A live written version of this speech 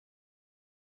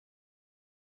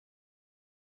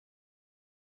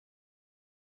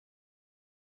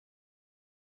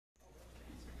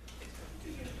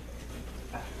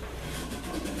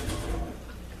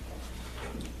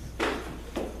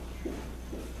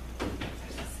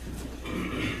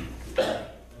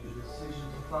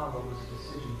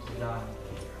decision to die,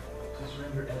 to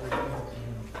surrender everything to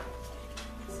Him.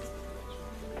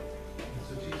 And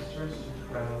so Jesus turns to the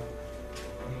crowd,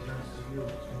 and He turns to you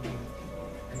and me,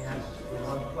 and He asks the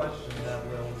one question that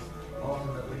will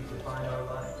ultimately define our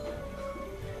life.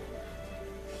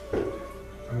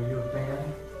 Are you a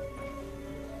fan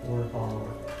or a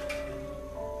follower?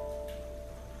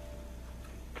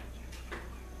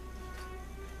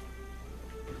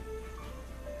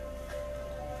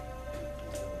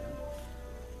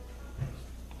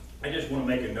 I just want to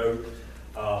make a note.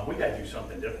 We got to do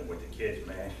something different with the kids,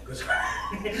 man, because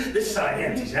this side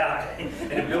empties out and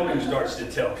the building starts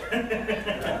to tilt.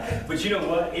 But you know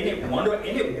what? Isn't it wonderful?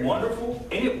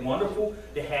 Isn't it wonderful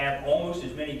to have almost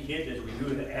as many kids as we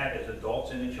do have as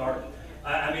adults in the church?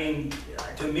 I mean,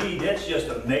 to me, that's just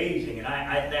amazing, and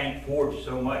I thank Forge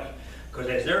so much, because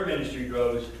as their ministry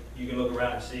grows, you can look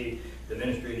around and see the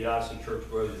ministry of the Odyssey Church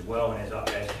grows as well. And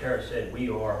as Tara said, we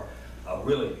are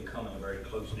really becoming a very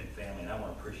close-knit family, and I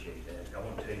want to appreciate that. I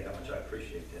want to tell you how much I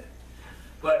appreciate that.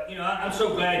 But, you know, I'm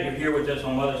so glad you're here with us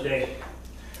on Mother's Day.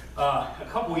 A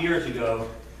couple of years ago,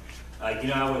 you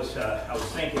know, I was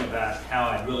thinking about how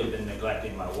I'd really been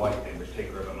neglecting my wife in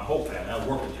particular, but my whole family. I was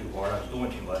working too hard. I was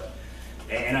doing too much.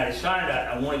 And I decided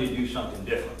I wanted to do something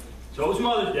different. So it was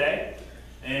Mother's Day,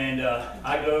 and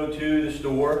I go to the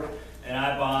store, and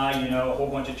I buy, you know, a whole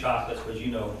bunch of chocolates, because,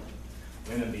 you know,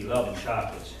 women be loving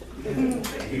chocolates.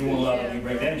 If you won't love them, you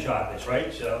bring them chocolates,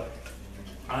 right? So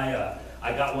I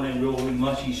got one of them really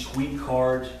mushy sweet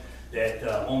cards that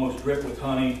almost drip with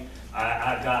honey.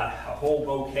 I got a whole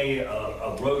bouquet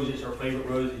of roses, her favorite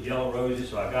roses, yellow roses,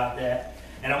 so I got that.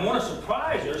 And I want to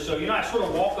surprise her, so, you know, I sort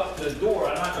of walk up to the door.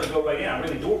 I'm not going to go right in. I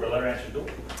ring the doorbell, let her answer the door.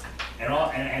 And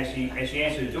as she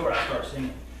answers the door, I start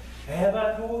singing, "Have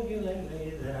I told you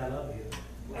lately that I love you?"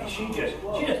 And she just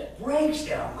breaks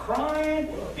down crying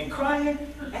and crying.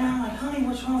 And I'm like, "Honey,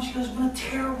 what's wrong?" She goes, "It's been a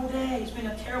terrible day. It's been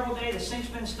a terrible day. The sink's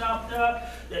been stopped up.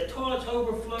 The toilet's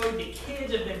overflowed. The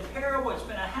kids have been terrible. It's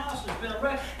been a house. It's been a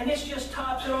wreck. And this just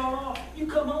tops it all off. You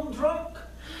come home drunk."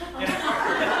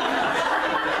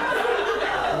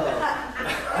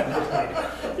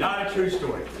 Not a true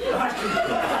story. Not a true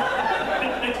story.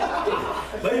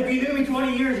 But if you knew me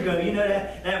 20 years ago, you know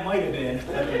that might have been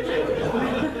a true story.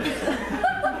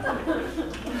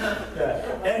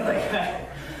 Anyway,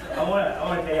 I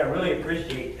want to tell you, I really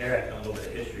appreciate Eric on a little bit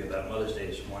of history about Mother's Day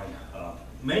this morning.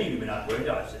 Many of you may not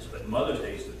realize this, but Mother's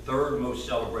Day is the third most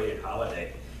celebrated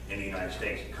holiday in the United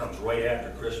States. It comes right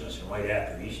after Christmas and right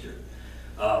after Easter.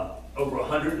 Over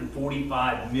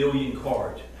 145 million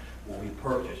cards will be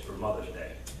purchased for Mother's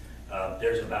Day.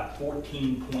 There's about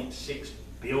 $14.6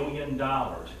 billion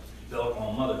built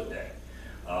on Mother's Day.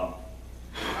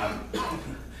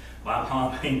 My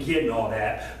mom ain't getting all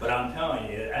that, but I'm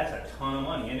telling you, that's a ton of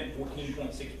money, isn't it?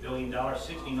 $14.6 billion,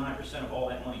 69% of all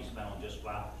that money is spent on just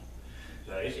flowers.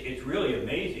 So it's really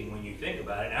amazing when you think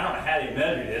about it. And I don't know how they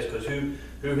measure this, because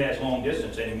who has long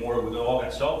distance anymore? We all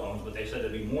got cell phones, but they said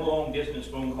there'd be more long distance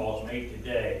phone calls made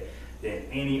today than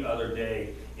any other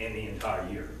day in the entire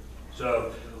year.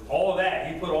 So all of that,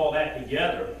 you put all that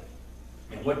together,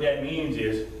 and what that means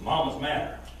is mamas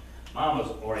matter.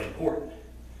 Mamas are important.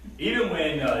 Even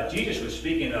when Jesus was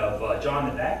speaking of John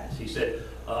the Baptist, he said,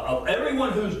 of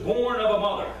everyone who's born of a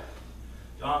mother,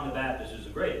 John the Baptist is the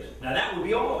greatest. Now that would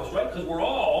be all of us, right? Because we're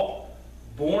all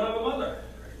born of a mother.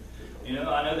 You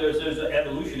know, I know there's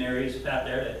evolutionaries out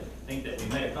there that think that we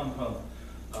may have come from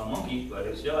a monkey, but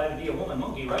it still had to be a woman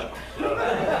monkey, right? So,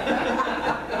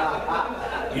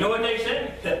 you know what they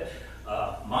said?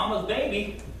 Mama's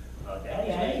baby,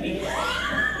 daddy's baby.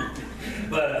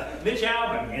 But Mitch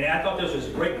Albom, and I thought this was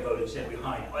a great quote, it said,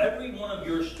 behind every one of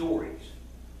your stories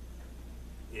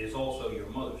is also your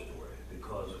mother's story.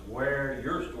 Because where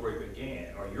your story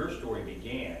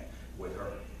began with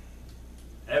her.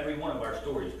 Every one of our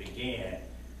stories began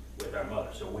with our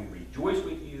mother. So we rejoice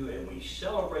with you, and we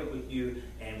celebrate with you,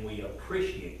 and we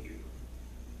appreciate you.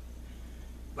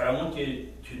 But I want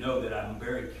you to know that I'm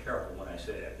very careful when I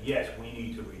say that. Yes, we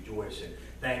need to rejoice and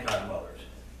thank our mothers.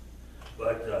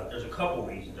 But there's a couple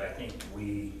reasons I think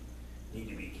we need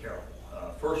to be careful.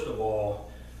 First of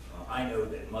all, I know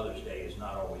that Mother's Day is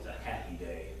not always a happy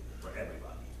day for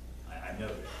everybody. I know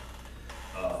that.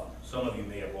 Some of you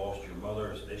may have lost your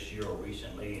mothers this year or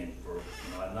recently, and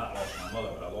I've not lost my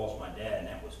mother, but I lost my dad, and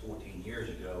that was 14 years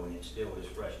ago, and it still is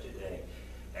fresh today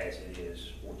as it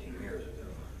is 14 years ago.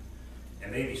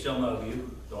 And maybe some of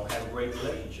you don't have a great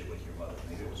relationship with your mother.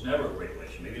 Maybe it was never a great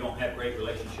relationship. Maybe you don't have great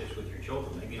relationships with your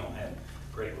children. Maybe you don't have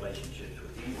great relationships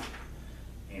with you.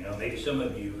 You know, maybe some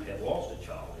of you have lost a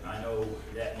child, and I know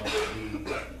that must be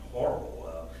horrible.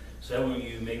 Some of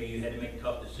you, maybe you had to make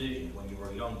tough decisions when you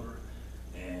were younger,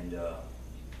 and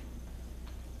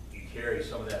you carry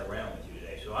some of that around with you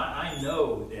today. So I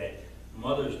know that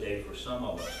Mother's Day for some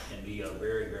of us can be a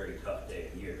very, very tough day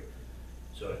of the year.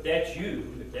 So if that's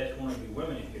you, if that's one of you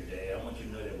women in here today, I want you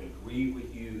to know that we grieve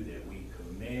with you, that we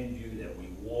commend you, that we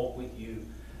walk with you,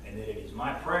 and that it is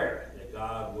my prayer that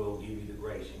God will give you the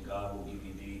grace and God will give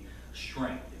you the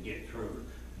strength to get through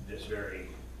this very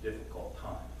difficult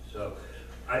time. So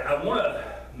I want to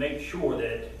make sure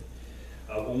that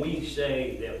when we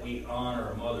say that we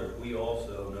honor mothers, we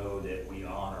also know that we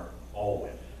honor all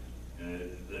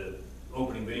women. The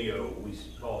opening video we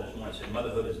saw this morning said,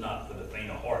 motherhood is not for the faint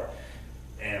of heart.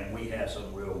 And we have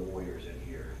some real warriors in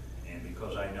here. And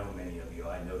because I know many of you,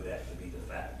 I know that to be the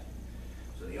fact.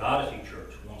 So the Odyssey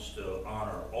Church wants to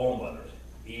honor all mothers,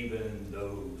 even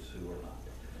those who are not.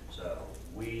 So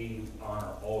we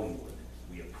honor all you women.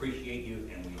 We appreciate you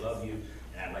and we love you.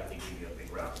 And I'd like to give you a big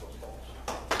round of applause.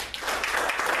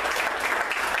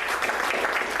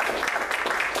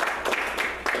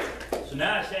 So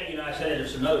now I said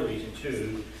there's another reason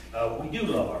too. We do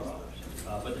love our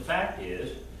mothers. But the fact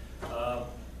is,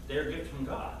 they're gifts from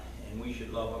God, and we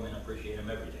should love them and appreciate them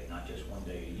every day, not just one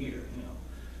day a year, you know,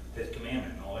 Fifth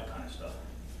Commandment and all that kind of stuff.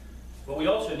 But we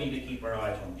also need to keep our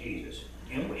eyes on Jesus,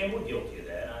 and we're guilty of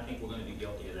that. And I think we're going to be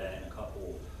guilty of that in a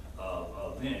couple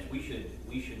of minutes. We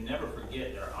should never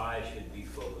forget that our eyes should be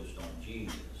focused on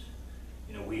Jesus.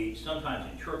 You know, we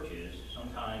sometimes in churches,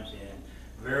 sometimes in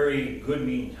very good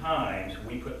meaning times,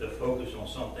 we put the focus on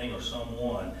something or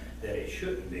someone that it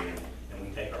shouldn't be, and we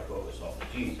take our focus off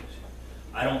of Jesus.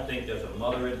 I don't think there's a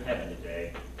mother in heaven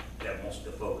today that wants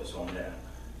to focus on them.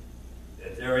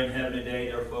 If they're in heaven today,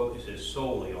 their focus is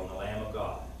solely on the Lamb of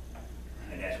God.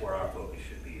 And that's where our focus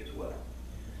should be as well.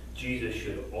 Jesus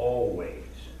should always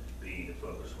be the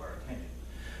focus of our attention.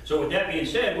 So with that being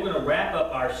said, we're going to wrap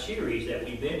up our series that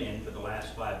we've been in for the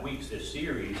last 5 weeks, this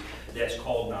series that's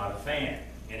called Not a Fan.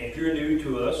 And if you're new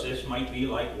to us, this might be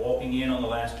like walking in on the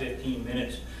last 15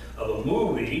 minutes of a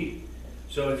movie.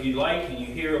 So if you'd like, and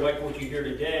you like what you hear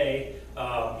today,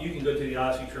 you can go to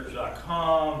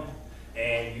theodysseychurch.com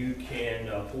and you can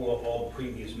pull up all the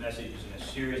previous messages in this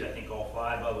series. I think all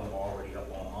 5 of them are already up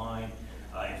online.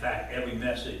 In fact, every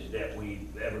message that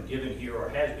we've ever given here or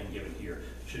has been given here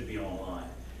should be online.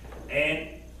 And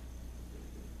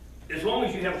as long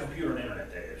as you have a computer and internet,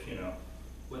 that is, you know.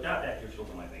 Without that, your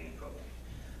children might be in trouble.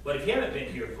 But if you haven't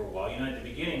been here for a while, you know, at the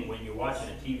beginning when you're watching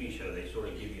a TV show, they sort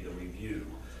of give you the review.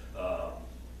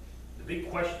 The big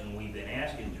question we've been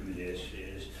asking through this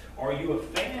is, are you a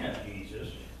fan of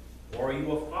Jesus or are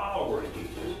you a follower of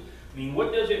Jesus? I mean,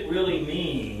 what does it really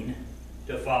mean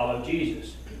to follow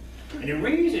Jesus? And the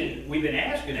reason we've been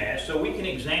asking that is so we can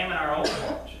examine our own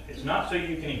hearts. It's not so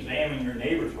you can examine your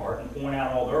neighbor's heart and point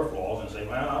out all their flaws and say,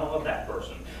 well, I don't know if that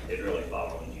person is really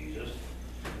following Jesus.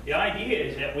 The idea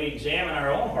is that we examine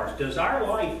our own hearts. Does our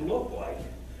life look like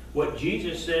what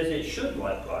Jesus says it should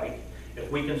look like if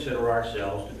we consider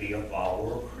ourselves to be a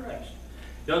follower of Christ?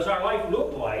 Does our life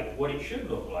look like what it should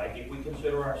look like if we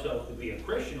consider ourselves to be a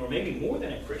Christian, or maybe more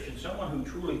than a Christian, someone who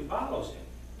truly follows Him?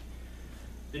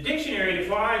 The dictionary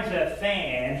defines a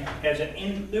fan as an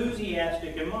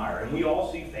enthusiastic admirer, and we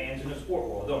all see fans in the sport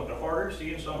world. Though they're harder to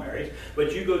see in some areas,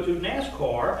 but you go to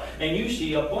NASCAR and you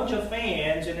see a bunch of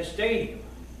fans in the stadium.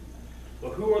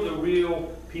 But who are the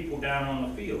real people down on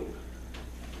the field?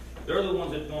 They're the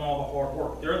ones that are doing all the hard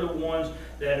work. They're the ones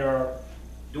that are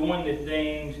doing the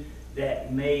things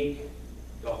that make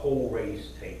the whole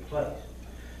race take place.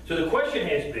 So the question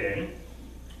has been,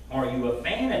 are you a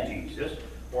fan of Jesus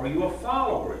or are you a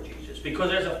follower of Jesus?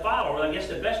 Because as a follower, I guess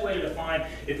the best way to define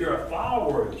if you're a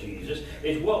follower of Jesus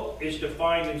is what is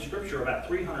defined in Scripture about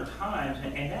 300 times,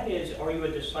 and that is, are you a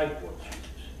disciple of Jesus?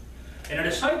 And a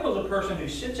disciple is a person who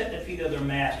sits at the feet of their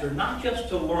master, not just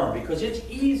to learn, because it's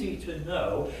easy to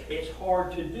know, it's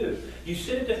hard to do. You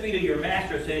sit at the feet of your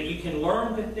master so that you can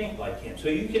learn to think like him, so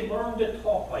you can learn to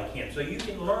talk like him, so you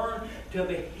can learn to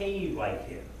behave like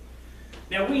him.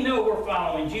 Now we know we're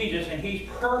following Jesus and He's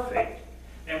perfect,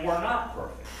 and we're not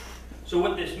perfect. So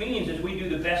what this means is we do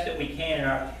the best that we can in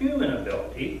our human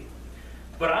ability,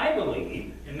 but I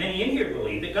believe, and many in here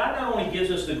believe, that God not only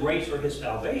gives us the grace for His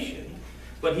salvation,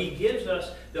 but He gives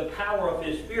us the power of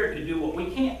His Spirit to do what we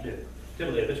can't do,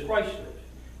 to live as Christ lives.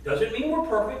 Doesn't mean we're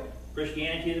perfect.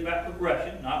 Christianity is about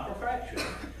progression, not perfection.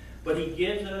 But He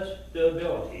gives us the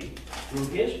ability, through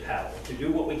His power, to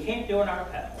do what we can't do in our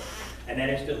power, and that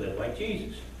is to live like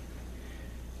Jesus.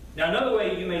 Now, another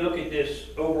way you may look at this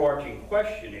overarching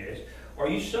question is, are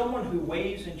you someone who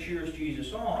waves and cheers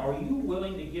Jesus on? Are you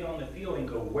willing to get on the field and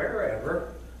go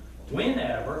wherever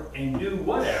whenever, and do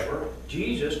whatever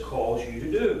Jesus calls you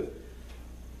to do.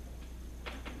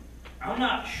 I'm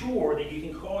not sure that you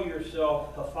can call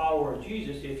yourself a follower of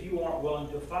Jesus if you aren't willing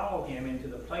to follow him into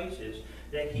the places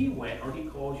that he went or he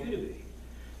calls you to be.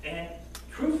 And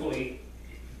truthfully,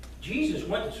 Jesus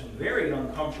went to some very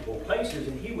uncomfortable places,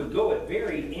 and he would go at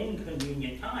very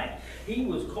inconvenient times. He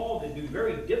was called to do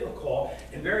very difficult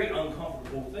and very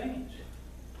uncomfortable things,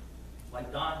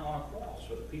 like dying on a cross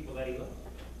for the people that he loved,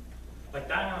 like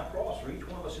dying on a cross for each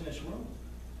one of us in this room.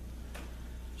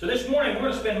 So this morning, we're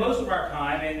going to spend most of our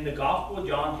time in the Gospel of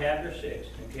John, chapter 6.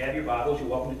 If you have your Bibles, you're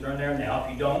welcome to turn there now.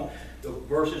 If you don't, the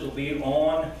verses will be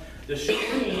on the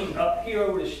screen up here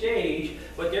over the stage.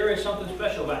 But there is something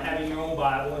special about having your own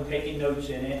Bible and taking notes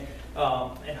in it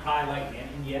and highlighting it.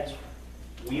 And yes,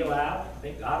 I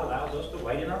think God allows us to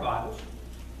write in our Bibles.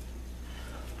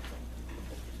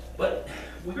 But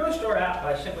we're going to start out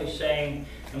by simply saying,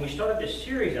 and we started this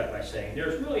series out by saying,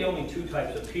 there's really only two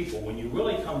types of people when you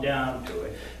really come down to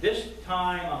it. This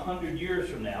time, 100 years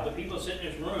from now, the people sitting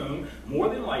in this room, more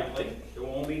than likely, there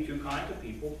will only be two kinds of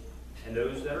people, and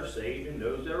those that are saved and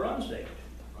those that are unsaved,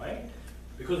 right?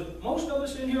 Because most of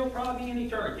us in here will probably be in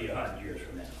eternity 100 years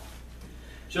from now.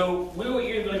 So we're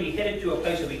either going to be headed to a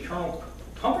place of eternal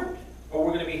comfort, or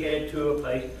we're going to be headed to a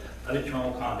place of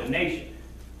eternal condemnation.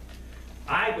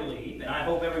 I believe, and I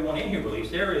hope everyone in here believes,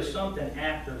 there is something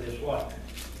after this life.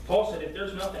 Paul said if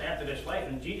there's nothing after this life,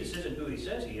 and Jesus isn't who he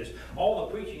says he is, all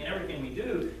the preaching and everything we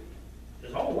do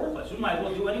is all worthless. We might as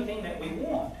well do anything that we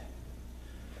want.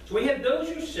 So we have those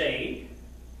who are saved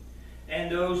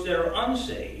and those that are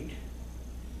unsaved.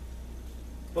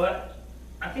 But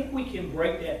I think we can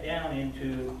break that down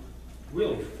into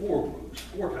really four groups,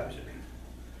 four types of people.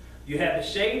 You have the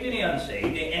saved and the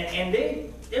unsaved,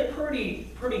 and they're pretty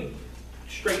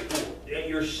straightforward.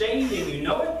 You're saved and you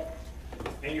know it,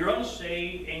 and you're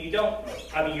unsaved and you don't know it.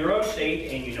 I mean, you're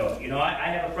unsaved and you know it. You know, I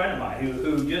have a friend of mine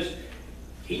who just,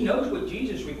 he knows what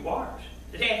Jesus requires.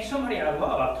 And somebody I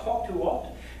love, I've talked to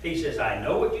often. He says, I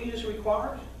know what Jesus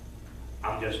requires.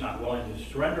 I'm just not willing to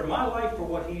surrender my life for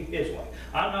what he is like.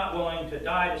 I'm not willing to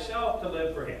die to self to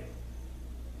live for him.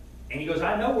 And he goes,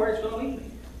 I know where it's going to lead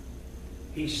me.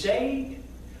 He's saved,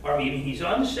 or maybe he's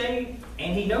unsaved,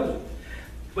 and he knows it.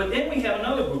 But then we have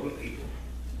another group of people.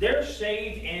 They're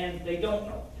saved and they don't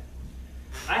know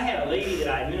it. I had a lady that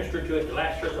I ministered to at the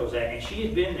last church I was at, and she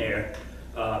had been there.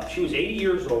 She was 80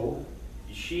 years old.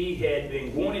 She had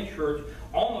been going to church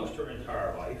almost her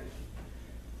entire life.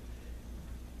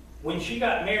 When she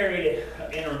got married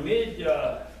in her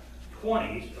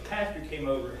mid-20s, a pastor came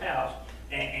over her house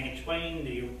and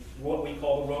explained what we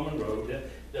call the Roman road,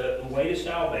 the way to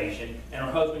salvation, and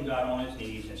her husband got on his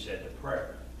knees and said the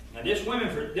prayer. Now this woman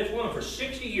for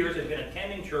 60 years has been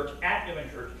attending church, active in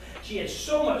church. She had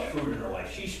so much fruit in her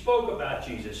life. She spoke about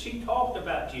Jesus. She talked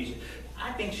about Jesus.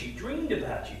 I think she dreamed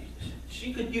about Jesus.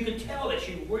 You could tell that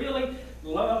she really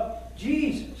loved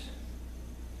Jesus.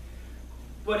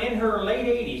 But in her late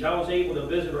 80s, I was able to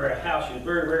visit her at her house. She would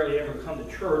very rarely ever come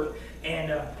to church.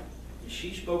 And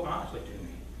she spoke honestly to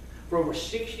me. For over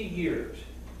 60 years,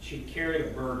 she carried a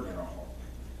burden in her heart.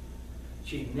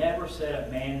 She had never said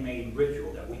a man-made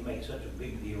ritual that we make such a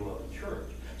big deal of in church.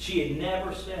 She had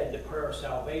never said the prayer of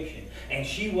salvation. And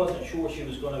she wasn't sure she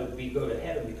was going to go to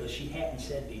heaven because she hadn't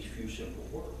said these few simple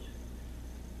words.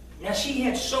 Now, she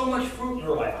had so much fruit in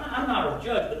her life. I'm not her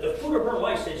judge, but the fruit of her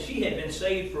life said she had been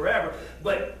saved forever.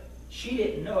 But she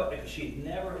didn't know it because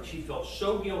she felt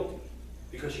so guilty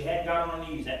because she hadn't got on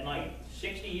her knees that night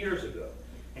 60 years ago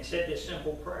and said this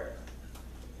simple prayer.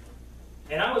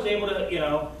 And I was able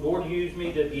to, Lord used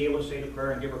me to be able to say the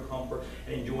prayer and give her comfort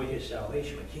and enjoy his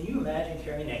salvation. But can you imagine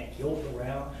carrying that guilt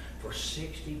around for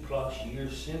 60 plus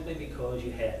years simply because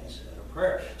you hadn't said a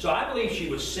prayer? So I believe she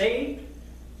was saved,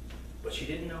 but she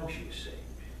didn't know she was saved.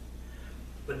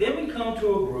 But then we come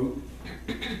to a group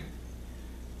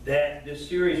that this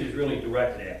series is really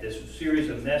directed at. This series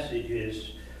of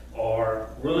messages are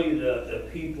really the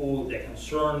people that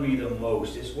concern me the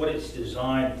most. It's what it's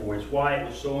designed for. It's why it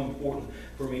was so important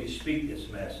for me to speak this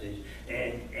message.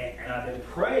 And I've been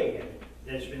praying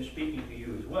that it's been speaking to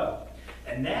you as well.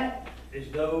 And that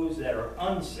is those that are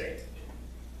unsaved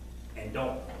and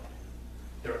don't know.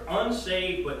 They're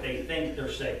unsaved, but they think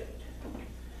they're saved.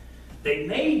 They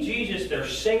made Jesus their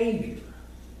Savior,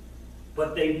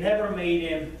 but they've never made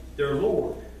him their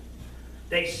Lord.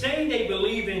 They say they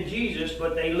believe in Jesus,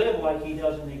 but they live like he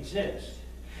doesn't exist.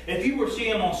 If you were to see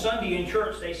them on Sunday in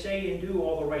church, they say and do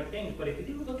all the right things. But if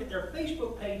you do look at their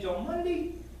Facebook page on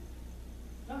Monday,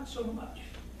 not so much.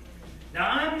 Now,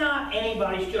 I'm not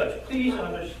anybody's judge. Please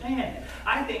understand.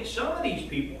 I think some of these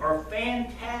people are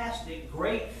fantastic,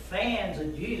 great fans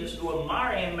of Jesus who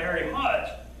admire him very much.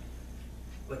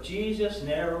 But Jesus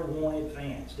never wanted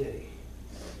fans, did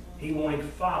he? He wanted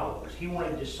followers. He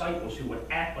wanted disciples who would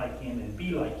act like him and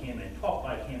be like him and talk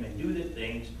like him and do the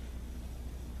things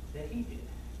that he did.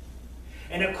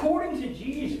 And according to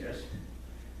Jesus,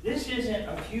 this isn't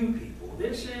a few people.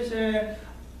 This isn't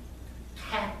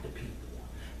half the people.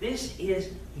 This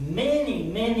is many,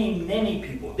 many, many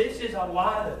people. this is a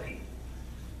lot of people.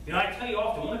 You know, I tell you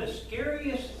often, one of the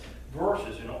scariest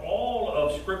verses in all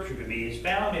of Scripture to me is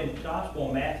found in the Gospel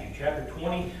of Matthew, chapter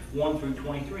 21 through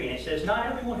 23. And it says, "Not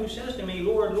everyone who says to me,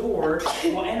 'Lord, Lord,'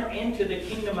 will enter into the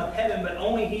kingdom of heaven, but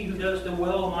only he who does the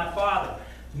will of my Father.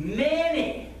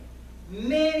 Many,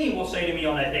 many will say to me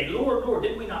on that day, 'Lord, Lord,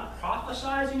 did we not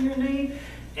prophesy in your name?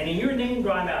 And in your name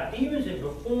drive out demons and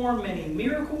perform many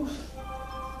miracles?'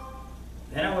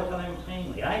 Then I will tell them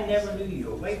plainly, 'I never knew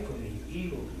you. Away from me, you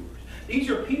evildoers.'" These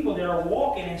are people that are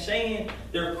walking and saying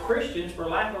they're Christians, for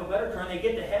lack of a better term. They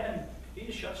get to heaven,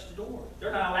 Jesus shuts the door.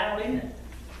 They're not allowed in.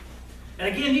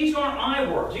 And again, these aren't my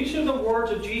words. These are the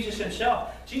words of Jesus himself.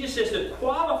 Jesus says the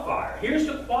qualifier. Here's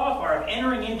the qualifier of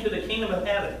entering into the kingdom of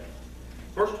heaven.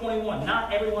 Verse 21,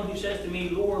 "Not everyone who says to me,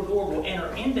 'Lord, Lord,' will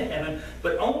enter into heaven,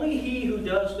 but only he who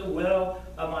does the will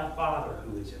of my Father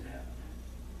who is in heaven."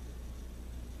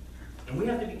 And we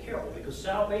have to be careful, because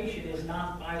salvation is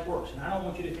not by works. And I don't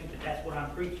want you to think that that's what I'm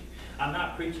preaching. I'm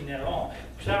not preaching that at all.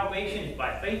 Salvation is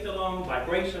by faith alone, by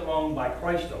grace alone, by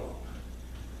Christ alone.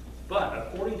 But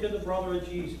according to the brother of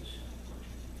Jesus,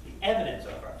 the evidence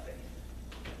of our faith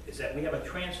is that we have a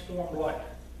transformed life.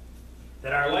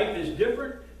 That our life is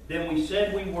different than we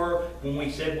said we were when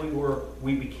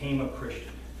we became a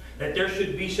Christian. That there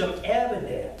should be some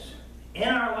evidence in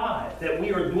our lives that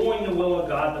we are doing the will of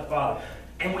God the Father.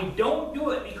 And we don't do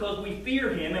it because we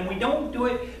fear him, and we don't do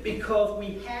it because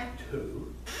we have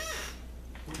to.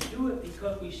 We do it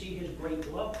because we see his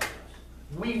great love for us.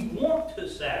 We want to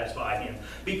satisfy him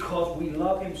because we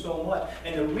love him so much.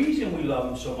 And the reason we love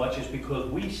him so much is because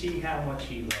we see how much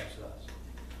he loves us.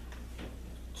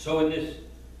 So in this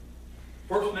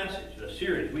first message, the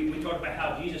series, we talked about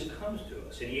how Jesus comes to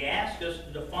us, and he asks us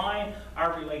to define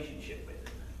our relationship with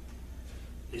him.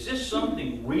 Is this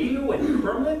something real and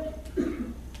permanent?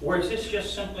 Or is this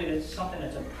just simply something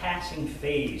that's a passing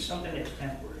phase, something that's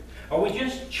temporary? Are we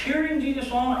just cheering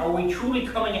Jesus on? Or are we truly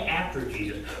coming after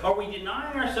Jesus? Are we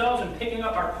denying ourselves and picking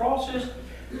up our crosses?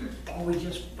 Or are we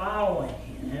just following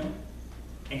him?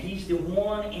 And he's the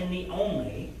one and the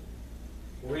only?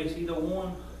 Or is he the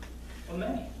one of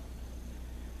many?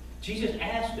 Jesus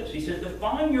asked us, he says,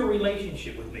 define your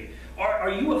relationship with me. Are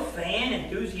you a fan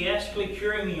enthusiastically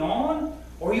cheering me on?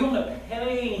 Or are you on the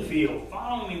playing field,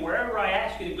 following me wherever I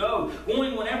ask you to go,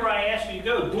 going whenever I ask you to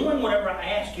go, doing whatever I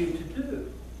ask you to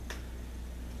do?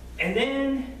 And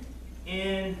then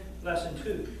in lesson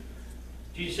 2,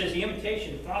 Jesus says the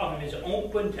invitation to follow him is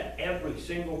open to every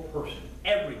single person,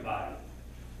 everybody.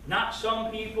 Not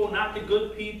some people, not the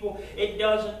good people. It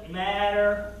doesn't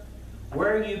matter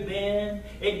where you've been.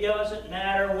 It doesn't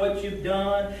matter what you've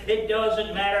done. It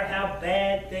doesn't matter how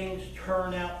bad things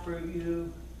turn out for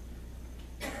you.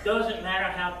 Doesn't matter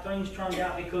how things turned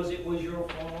out because it was your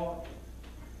fault.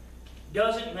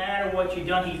 Doesn't matter what you've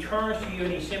done. He turns to you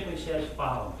and he simply says,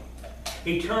 follow me.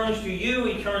 He turns to you,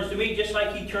 he turns to me, just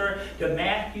like he turned to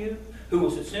Matthew, who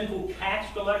was a simple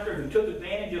tax collector who took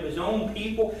advantage of his own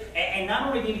people. And not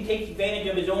only did he take advantage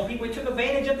of his own people, he took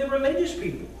advantage of the religious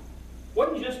people. It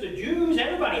wasn't just the Jews.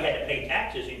 Everybody had to pay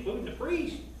taxes, including the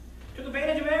priests. Took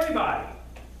advantage of everybody.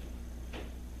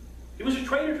 He was a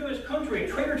traitor to his country, a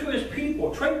traitor to his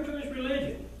people, a traitor to his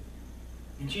religion.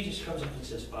 And Jesus comes up and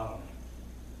says, follow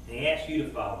me. And he asks you to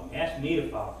follow me. He asks me to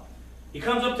follow him. He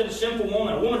comes up to the sinful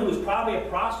woman, a woman who was probably a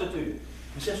prostitute,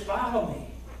 and says, follow me.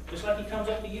 Just like he comes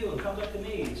up to you and comes up to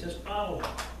me. He says, follow me.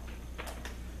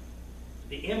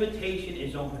 The invitation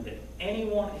is open to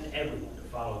anyone and everyone to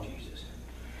follow Jesus.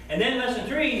 And then lesson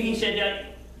 3, he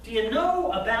said, do you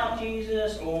know about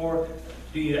Jesus, or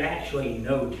do you actually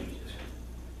know Jesus?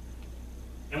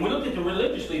 And we looked at the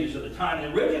religious leaders of the time.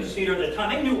 And the religious leaders at the time,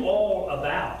 they knew all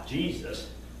about Jesus.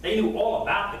 They knew all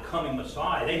about the coming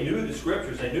Messiah. They knew the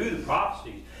Scriptures. They knew the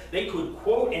prophecies. They could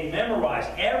quote and memorize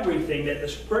everything that the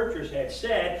Scriptures had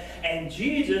said. And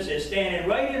Jesus is standing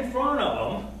right in front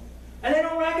of them, and they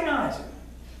don't recognize him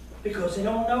because they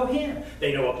don't know him.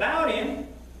 They know about him.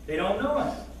 They don't know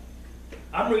him.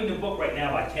 I'm reading a book right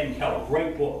now by Tim Keller.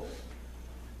 Great book.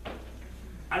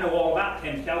 I know all about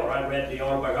Tim Keller. I read the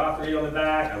autobiography on the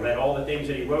back. I read all the things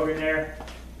that he wrote in there.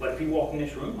 But if he walked in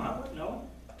this room, I wouldn't know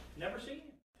him. Never seen him.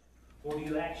 Or do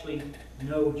you actually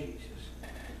know Jesus?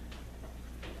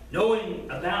 Knowing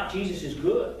about Jesus is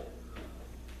good.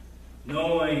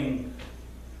 Knowing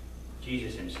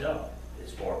Jesus himself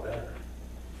is far better.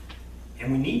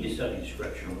 And we need to study the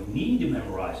Scripture, and we need to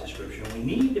memorize the Scripture, and we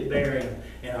need to bear it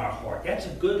in our heart. That's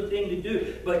a good thing to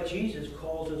do. But Jesus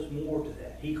calls us more to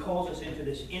that. He calls us into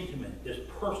this intimate, this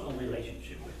personal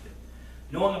relationship with him.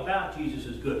 Knowing about Jesus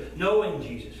is good. Knowing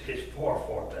Jesus is far,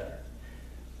 far better.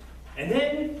 And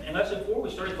then, in Lesson 4, we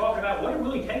started talking about what it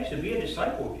really takes to be a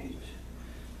disciple of Jesus.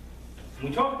 And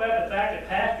we talked about the fact that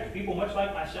pastors, people much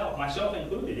like myself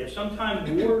included, have sometimes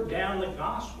watered down the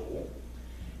gospel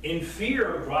in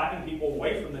fear of driving people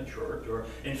away from the church, or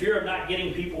in fear of not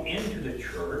getting people into the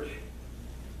church.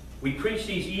 We preach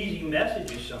these easy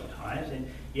messages sometimes, and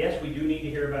yes, we do need to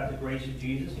hear about the grace of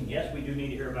Jesus, and yes, we do need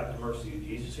to hear about the mercy of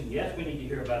Jesus, and yes, we need to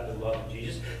hear about the love of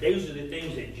Jesus. Those are the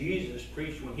things that Jesus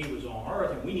preached when he was on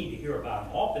earth, and we need to hear about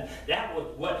him often. That was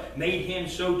what made him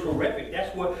so terrific.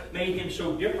 That's what made him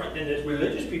so different than the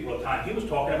religious people at the time. He was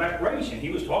talking about grace, and he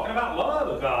was talking about love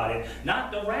of God, and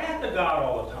not the wrath of God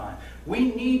all the time.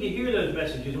 We need to hear those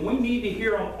messages, and we need to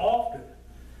hear them often.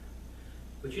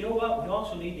 But you know what? We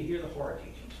also need to hear the hard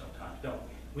teaching sometimes, don't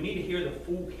we? We need to hear the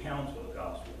full counsel of the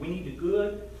gospel. We need the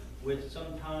good with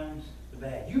sometimes the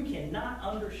bad. You cannot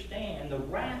understand the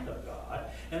wrath of God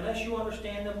unless you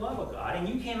understand the love of God. And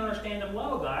you can't understand the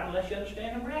love of God unless you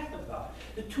understand the wrath of God.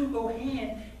 The two go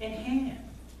hand in hand.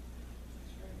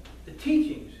 The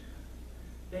teachings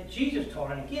that Jesus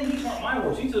taught, and again, these aren't my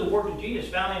words. These are the words of Jesus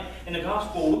found in the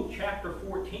Gospel of Luke chapter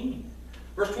 14.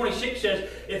 Verse 26 says,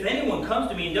 if anyone comes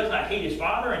to me and does not hate his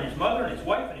father and his mother and his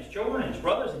wife and his children and his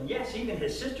brothers and yes, even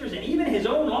his sisters and even his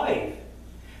own life,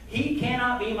 he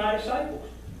cannot be my disciple.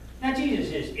 Now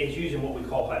Jesus is using what we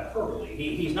call hyperbole.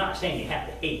 He's not saying you have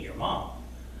to hate your mom.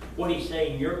 What he's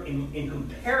saying, in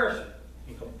comparison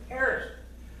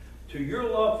to your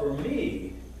love for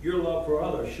me, your love for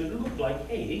others should look like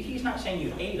hate. He's not saying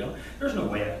you hate them. There's no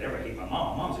way I could ever hate my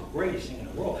mom. Mom's the greatest thing in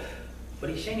the world. But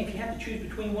he's saying if you have to choose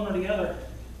between one or the other,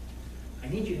 I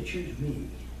need you to choose me.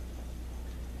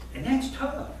 And that's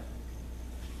tough.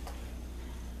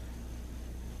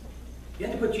 You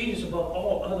have to put Jesus above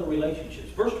all other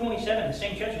relationships. Verse 27, the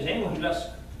same chapter says, anyone who does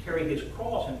carry his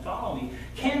cross and follow me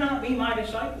cannot be my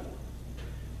disciple.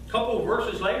 A couple of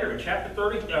verses later, in chapter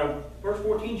 30, verse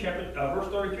 14, verse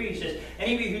 33, he says,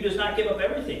 any of you who does not give up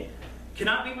everything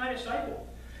cannot be my disciple.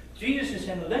 Jesus is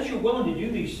saying, unless you're willing to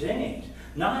do these things,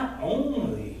 not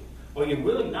only are you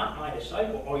really not my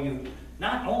disciple, are you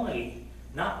not only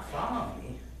not following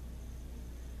me,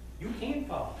 you can't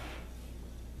follow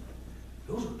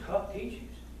me. Those are tough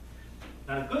teachings.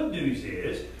 Now the good news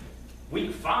is,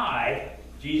 week 5,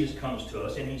 Jesus comes to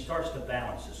us and he starts to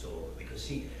balance this a little bit. Because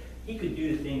see, he could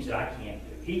do the things that I can't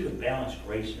do. He could balance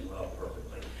grace and love perfectly.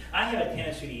 I have a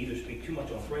tendency to either speak too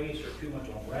much on grace or too much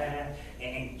on wrath,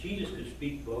 and Jesus could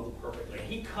speak both perfectly.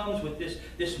 He comes with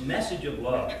this message of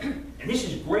love. And this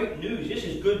is great news. This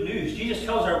is good news. Jesus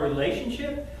tells our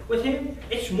relationship with him,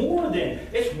 it's more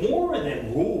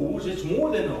than rules. It's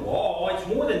more than the law. It's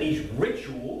more than these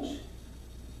rituals.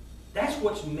 That's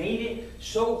what's made it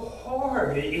so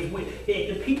hard.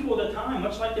 The people of the time,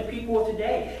 much like the people of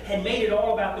today, had made it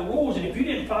all about the rules. And if you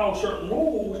didn't follow certain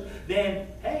rules, then,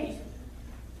 hey,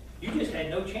 you just had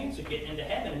no chance of getting into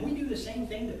heaven. And we do the same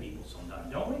thing to people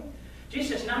sometimes, don't we?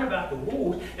 Jesus, it's not about the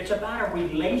rules. It's about a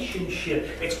relationship.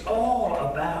 It's all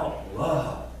about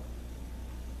love.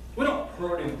 We don't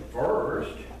put him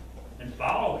first and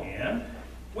follow him.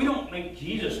 We don't make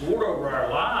Jesus Lord over our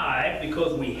lives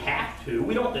because we have to.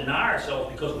 We don't deny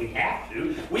ourselves because we have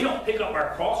to. We don't pick up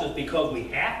our crosses because we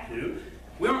have to.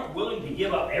 We aren't willing to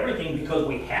give up everything because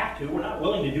we have to. We're not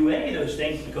willing to do any of those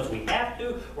things because we have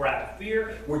to or out of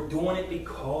fear. We're doing it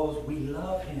because we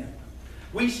love him.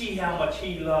 We see how much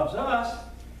he loves us,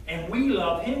 and we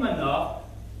love him enough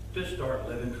to start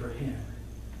living for him.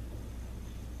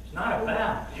 It's not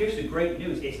about, here's the great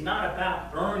news, it's not about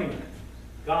earning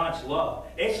God's love.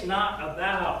 It's not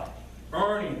about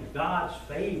earning God's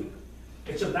favor.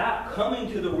 It's about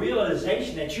coming to the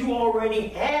realization that you already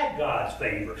have God's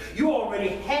favor. You already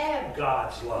have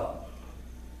God's love.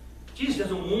 Jesus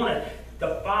doesn't want us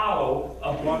to follow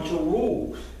a bunch of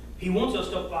rules. He wants us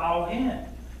to follow him.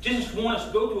 Jesus wants us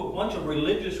to go to a bunch of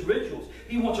religious rituals.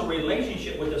 He wants a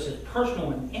relationship with us that's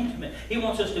personal and intimate. He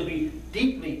wants us to be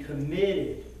deeply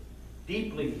committed,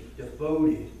 deeply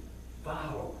devoted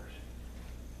followers.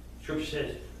 Scripture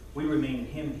says, we remain in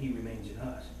him and he remains in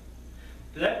us.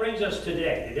 So that brings us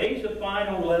today. Today's the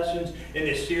final lessons in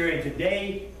this series.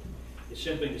 Today is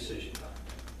simply decision time.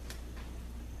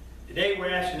 Today we're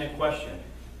asking a question.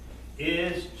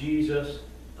 Is Jesus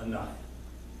a knife.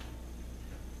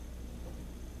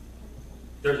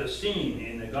 There's a scene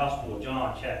in the Gospel of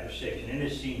John, chapter 6, and in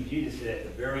this scene, Jesus is at the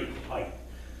very height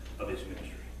of his ministry.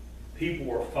 People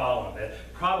were following him.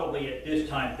 Probably at this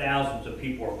time, thousands of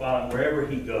people are following wherever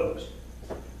he goes.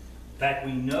 In fact,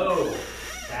 we know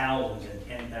thousands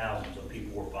and 10,000s of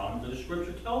people were following him, because the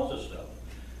Scripture tells us so.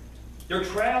 They're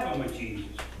traveling with Jesus.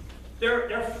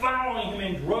 They're following him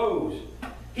in droves.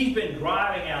 He's been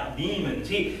driving out demons.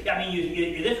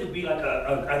 This would be like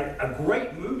a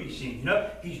great movie scene, you know?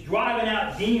 He's driving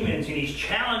out demons and he's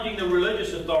challenging the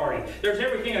religious authority. There's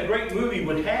everything a great movie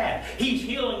would have. He's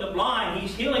healing the blind.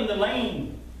 He's healing the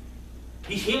lame.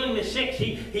 He's healing the sick.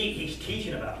 He's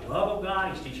teaching about the love of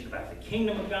God. He's teaching about the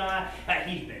kingdom of God.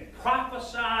 He's been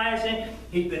prophesizing.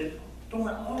 He's been doing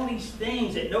all these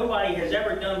things that nobody has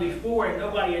ever done before and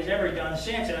nobody has ever done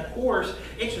since. And of course,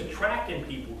 it's attracting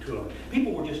people to him.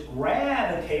 People were just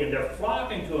gravitating. They're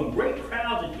flocking to him. Great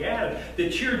crowds had gathered to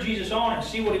cheer Jesus on and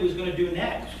see what he was going to do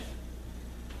next.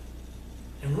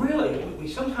 And really, we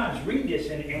sometimes read this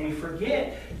and we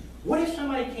forget, what if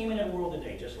somebody came into the world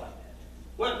today just like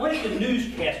that? What if the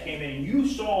newscast came in and you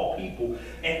saw people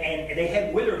and they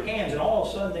had withered hands and all of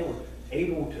a sudden they were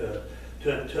able to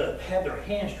have their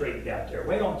hands straightened out there,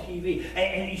 right on TV.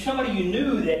 And somebody you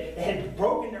knew that had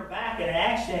broken their back in an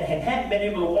accident and hadn't been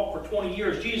able to walk for 20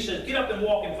 years. Jesus says, get up and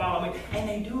walk and follow me. And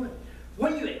they do it.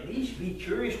 Wouldn't you at least be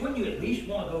curious? Wouldn't you at least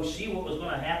want to go see what was going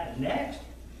to happen next?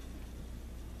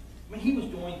 I mean, he was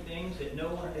doing things that no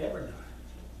one had ever done.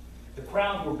 The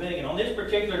crowds were big. And on this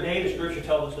particular day, the Scripture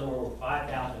tells us there were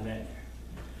 5,000 men there.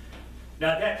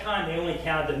 Now, at that time, they only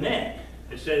counted the men.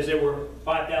 It says there were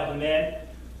 5,000 men,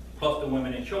 plus the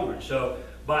women and children. So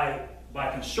by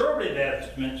conservative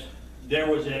estimates, there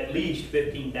was at least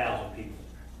 15,000 people.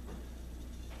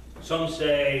 Some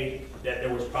say that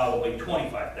there was probably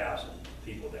 25,000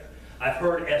 people there. I've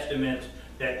heard estimates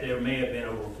that there may have been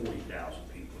over 40,000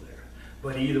 people there.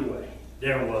 But either way,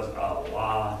 there was a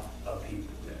lot of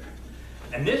people there.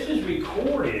 And this is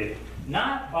recorded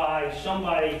not by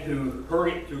somebody who heard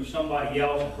it through somebody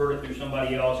else and heard it through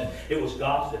somebody else, and it was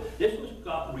gossip. This was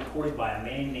recorded by a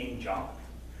man named John.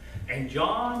 And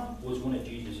John was one of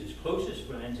Jesus' closest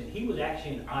friends, and he was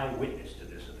actually an eyewitness to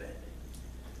this event.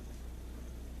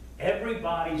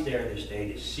 Everybody's there this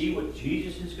day to see what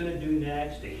Jesus is going to do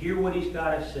next, to hear what he's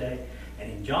got to say.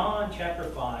 And in John chapter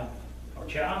 5, or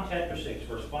John chapter 6,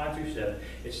 verse 5 through 7,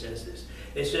 it says this.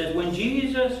 It says, when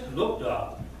Jesus looked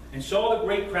up and saw the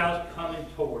great crowds coming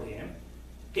toward him,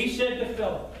 he said to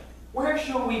Philip, where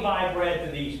shall we buy bread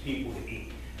for these people to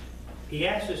eat? He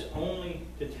asked us only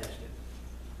to test him.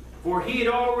 For he had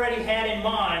already had in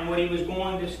mind what he was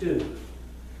going to do.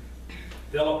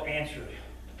 Philip answered,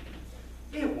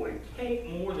 it would take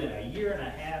more than a year and a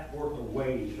half worth of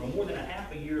wages, or more than a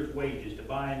half a year's wages, to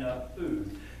buy enough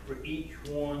food for each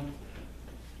one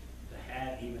to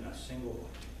have even a single one.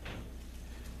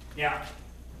 Now,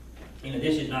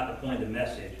 this is not the point of the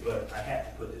message, but I have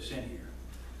to put this in here.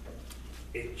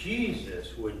 If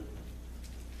Jesus would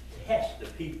test the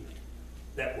people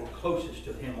that were closest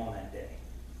to him on that day,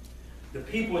 the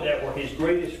people that were his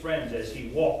greatest friends as he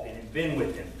walked and had been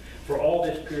with him for all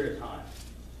this period of time,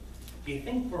 do you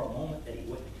think for a moment that he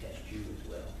wouldn't test you as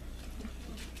well?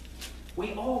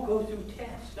 We all go through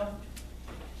tests, don't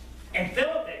we? And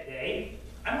Philip that day,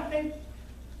 I don't think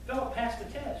Philip passed the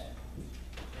test.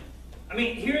 I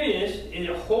mean, here it is, in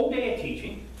a whole day of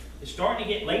teaching. It's starting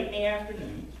to get late in the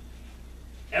afternoon.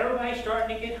 Everybody's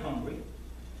starting to get hungry.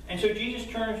 And so Jesus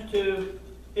turns to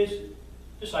his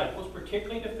disciples,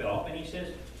 particularly to Philip, and he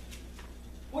says,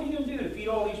 what are you going to do to feed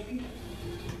all these people?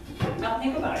 Now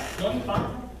think about it.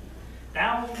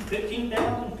 25,000,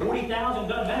 15,000, 40,000,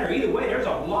 doesn't matter. Either way, there's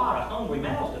a lot of hungry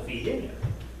mouths to feed, isn't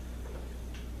there?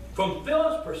 From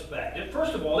Philip's perspective,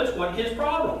 first of all, this wasn't his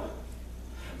problem.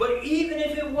 But even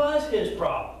if it was his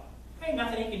problem, there ain't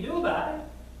nothing he can do about it.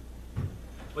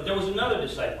 But there was another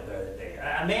disciple there that day,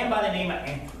 a man by the name of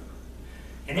Andrew.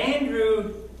 And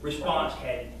Andrew's response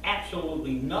had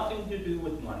absolutely nothing to do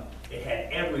with money. It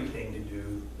had everything to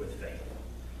do with faith.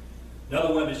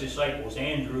 Another one of his disciples,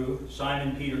 Andrew,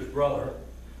 Simon Peter's brother,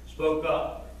 spoke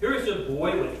up. Here's a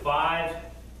boy with 5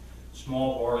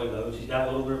 small barley loaves. He's got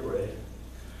a little bit of bread.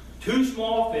 2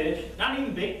 small fish, not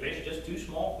even big fish, just 2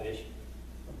 small fish.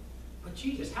 But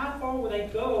Jesus, how far will they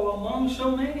go among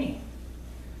so many?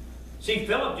 See,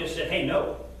 Philip just said, hey,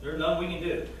 no, there's nothing we can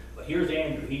do. But here's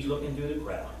Andrew. He's looking through the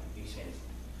crowd. He's saying,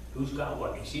 who's got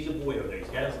what? He sees a boy over there. He's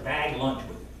got his bag lunch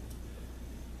with him.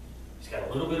 He's got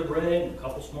a little bit of bread and a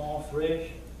couple small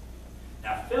fish.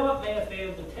 Now, Philip may have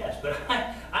failed the test, but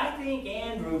I think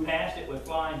Andrew passed it with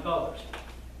flying colors.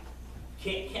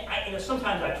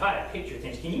 Sometimes I try to picture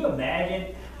things. Can you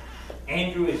imagine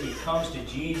Andrew as he comes to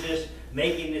Jesus,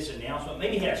 making this announcement?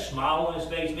 Maybe he had a smile on his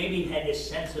face. Maybe he had this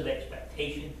sense of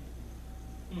expectation.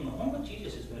 I wonder what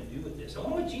Jesus is going to do with this. I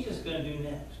wonder what Jesus is going to do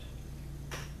next.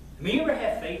 I mean, you ever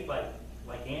have faith like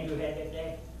Andrew had that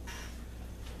day?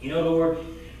 You know, Lord,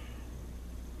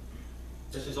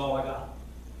 this is all I got.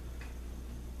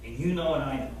 And you know and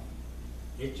I know.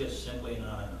 It's just simply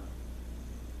not enough.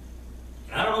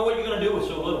 And I don't know what you're going to do with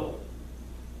so little,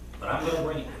 but I'm going to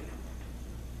bring it to you.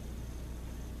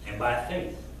 And by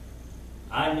faith,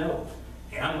 I know,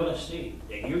 and I'm going to see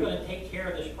that you're going to take care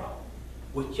of this problem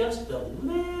with just the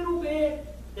little bit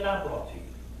that I brought to you.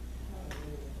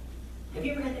 Have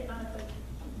you ever had that kind of faith?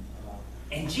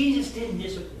 And Jesus didn't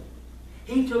disappoint.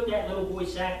 He took that little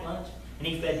boy's sack lunch and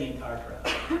he fed the entire crowd.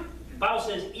 The Bible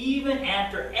says even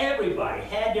after everybody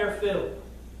had their fill,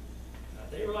 now,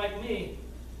 if they were like me,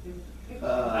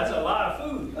 that's a lot of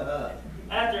food.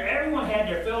 After everyone had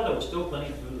their fill, there was still plenty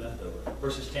of food left over.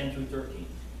 Verses 10 through 13.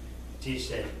 Jesus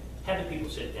said, have the people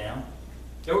sit down.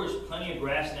 There was plenty of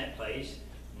grass in that place,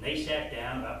 and they sat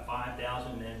down. About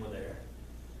 5,000 men were there.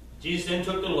 Jesus then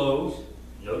took the loaves.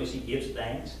 Notice he gives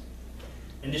thanks.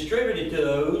 And distributed to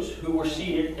those who were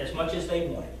seated as much as they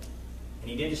wanted. And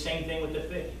he did the same thing with the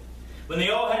fish. When they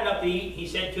all had enough to eat, he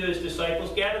said to his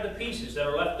disciples, gather the pieces that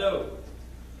are left over.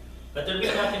 Let there be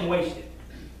nothing wasted.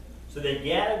 So they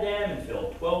gathered them and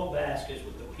filled 12 baskets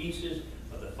with the pieces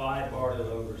of the 5 barley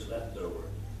loaves left over,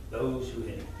 those who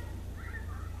had eaten.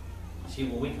 See,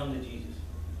 when we come to Jesus,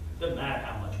 it doesn't matter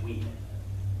how much we have.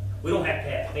 We don't have to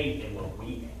have faith in what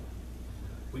we have.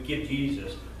 We give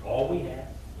Jesus all we have,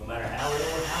 no matter how little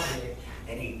or how big,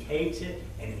 and he takes it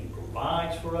and he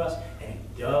provides for us, and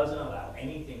he doesn't allow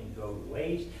anything to go to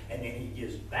waste, and then he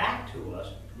gives back to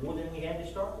us more than we had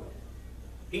to start with.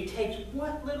 He takes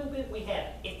what little bit we have.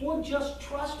 If we'll just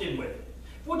trust him with it,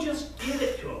 if we'll just give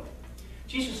it to him,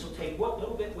 Jesus will take what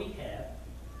little bit we have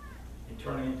and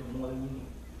turn it into more than we need.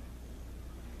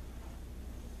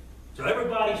 So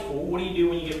everybody's full. What do you do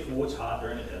when you get full? It's hot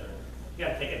during the desert. You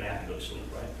got to take a nap and go to sleep,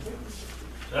 right?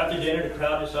 So after dinner, the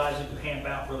crowd decides to camp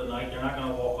out for the night. They're not going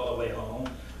to walk all the way home.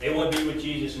 They want to be with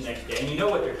Jesus the next day. And you know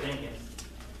what they're thinking.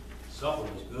 Supper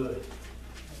was good.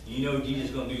 You know Jesus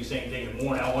is going to do the same thing in the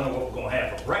morning. I wonder what we're going to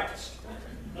have for breakfast.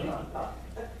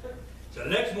 So the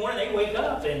next morning they wake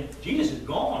up and Jesus is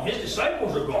gone. His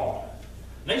disciples are gone.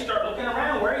 And they start looking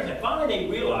around where he is. And finally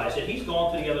they realize that he's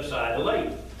gone to the other side of the lake.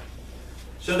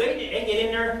 So they get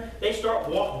in there. They start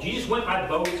walking. Jesus went by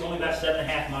boat. It's only about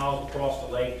 7.5 miles across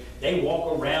the lake. They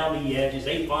walk around the edges.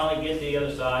 They finally get to the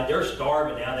other side. They're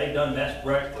starving now. They've done messed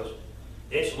breakfast.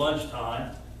 It's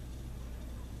lunchtime.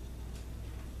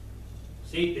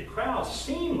 See, the crowd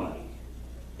seem like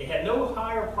they have no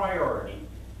higher priority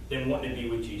than wanting to be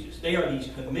with Jesus. They are these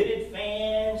committed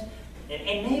fans,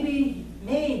 and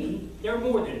maybe they're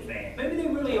more than fans. Maybe they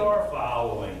really are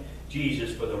following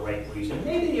Jesus for the right reason.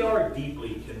 Maybe they are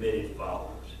deeply committed followers.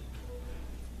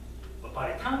 But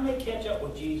by the time they catch up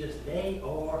with Jesus, they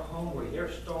are hungry.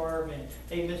 They're starving.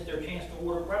 They missed their chance to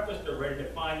order breakfast. They're ready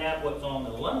to find out what's on the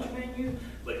lunch menu.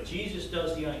 But Jesus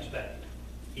does the unexpected.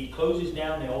 He closes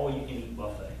down the all-you-can-eat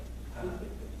buffet.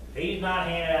 He's not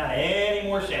handing out any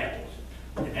more samples.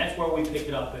 And that's where we pick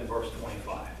it up in verse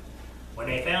 25. When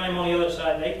they found him on the other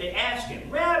side, they asked him,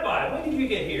 Rabbi, when did you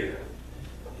get here?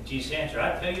 And Jesus answered,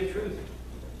 I tell you the truth.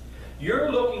 You're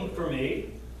looking for me,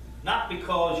 not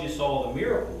because you saw the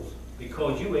miracles,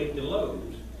 because you ate the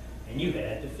loaves and you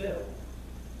had to fill.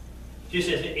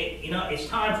 Jesus says, it's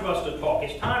time for us to talk.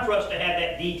 It's time for us to have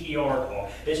that DTR talk.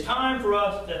 It's time for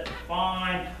us to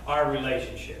define our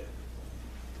relationship.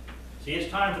 See,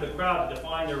 it's time for the crowd to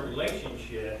define their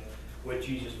relationship with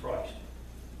Jesus Christ.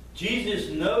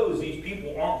 Jesus knows these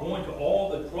people aren't going to all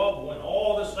the trouble and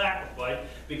all the sacrifice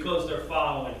because they're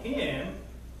following him.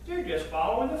 They're just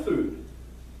following the food.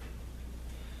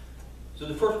 So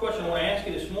the first question I want to ask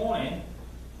you this morning,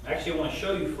 actually I want to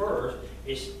show you first,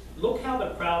 is look how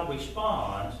the crowd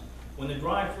responds when the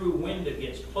drive-through window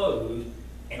gets closed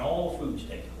and all the food's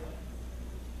taken away.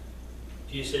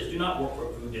 Jesus says, do not work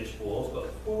for food that spoils,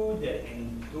 but food that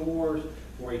endures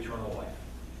for eternal life.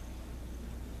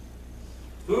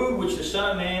 Food which the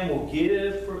Son of Man will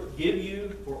give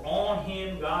you, for on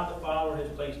him God the Father has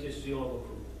placed his seal of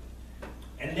approval.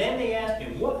 And then they ask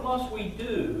him, what must we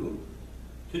do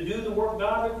to do the work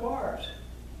God requires?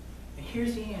 And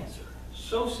here's the answer.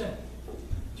 So simple.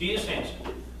 Jesus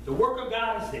answered, the work of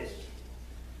God is this,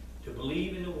 to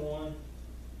believe in the one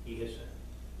he has sent.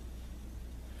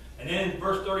 And then in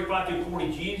verse 35 through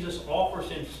 40, Jesus offers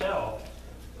himself,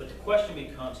 but the question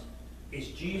becomes, is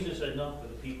Jesus enough for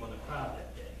the people in the crowd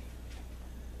that day?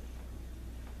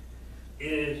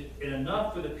 is it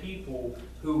enough for the people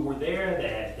who were there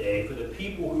that day, for the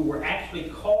people who were actually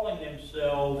calling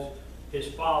themselves his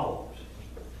followers?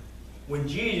 When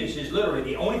Jesus is literally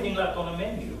the only thing left on the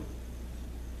menu,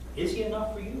 is he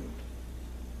enough for you?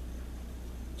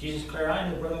 Jesus declared, I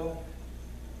am the bread of life.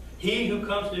 He who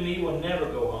comes to me will never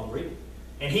go hungry,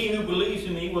 and he who believes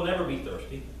in me will never be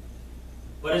thirsty.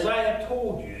 But as I have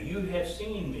told you, you have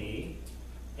seen me,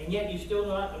 and yet you still do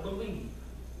not believe.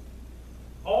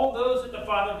 All those that the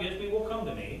Father gives me will come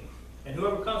to me, and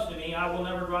whoever comes to me I will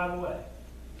never drive away.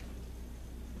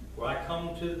 For I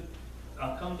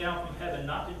come down from heaven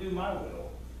not to do my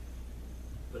will,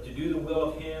 but to do the will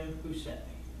of him who sent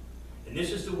me. And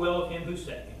this is the will of him who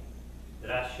sent me,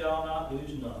 that I shall not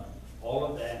lose none, all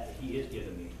of that he has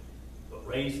given me, but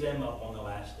raise them up on the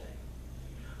last day.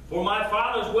 For my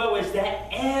Father's will is that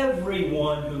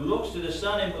everyone who looks to the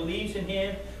Son and believes in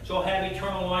him shall have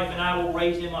eternal life, and I will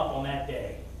raise him up on that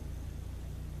day.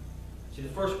 See, the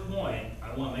first point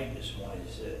I want to make this morning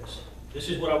is this. This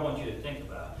is what I want you to think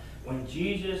about. When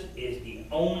Jesus is the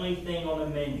only thing on the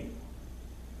menu,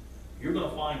 you're going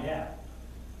to find out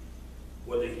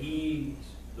whether he's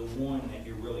the one that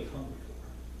you're really hungry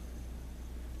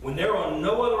for. When there are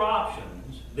no other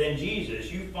options than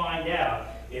Jesus, you find out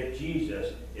if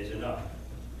Jesus is enough.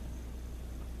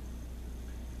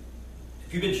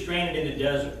 If you've been stranded in the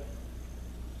desert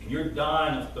and you're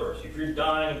dying of thirst, if you're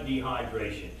dying of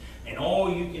dehydration, and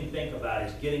all you can think about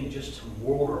is getting just some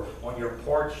water on your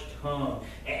parched tongue,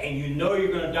 and you know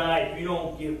you're going to die if you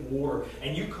don't get water,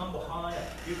 and you come upon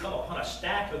a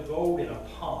stack of gold in a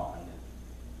pond,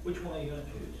 which one are you going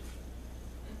to choose?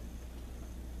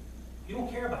 You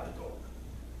don't care about the gold.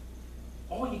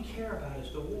 All you care about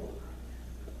is the water.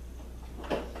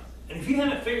 And if you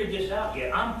haven't figured this out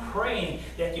yet, I'm praying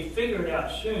that you figure it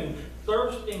out soon.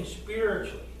 Thirsting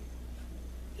spiritually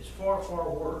is far, far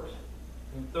worse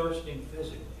than thirsting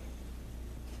physically.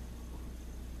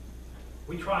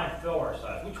 We try and fill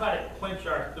ourselves. We try to quench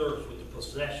our thirst with the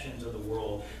possessions of the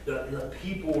world, the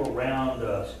people around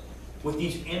us, with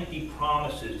these empty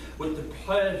promises, with the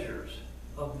pleasures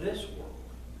of this world.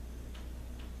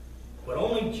 But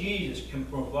only Jesus can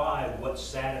provide what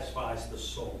satisfies the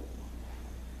soul.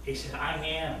 He said, I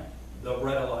am the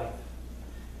bread of life.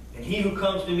 And he who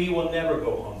comes to me will never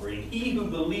go hungry. And he who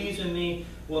believes in me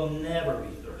will never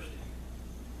be thirsty.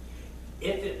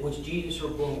 If it was Jesus or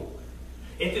gold,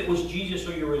 if it was Jesus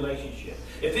or your relationship,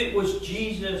 if it was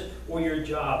Jesus or your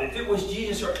job, if it was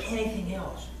Jesus or anything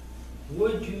else,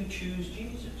 would you choose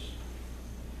Jesus?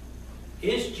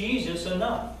 Is Jesus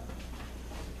enough?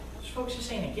 Folks,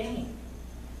 this ain't a game.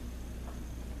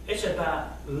 It's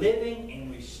about living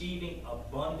and receiving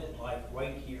abundant life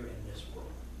right here in this world.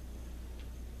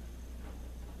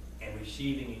 And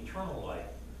receiving eternal life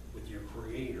with your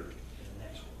Creator in the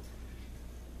next world.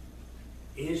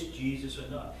 Is Jesus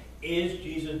enough? Is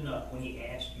Jesus enough when he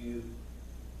asks you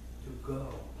to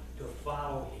go, to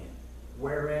follow him,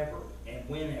 wherever and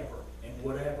whenever and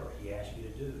whatever he asks you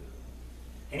to do?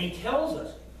 And he tells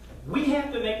us we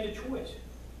have to make the choice.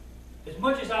 As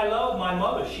much as I love my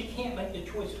mother, she can't make the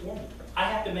choice for me. I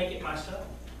have to make it myself.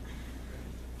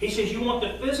 He says, you want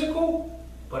the physical,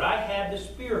 but I have the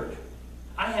spiritual.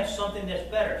 I have something that's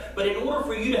better. But in order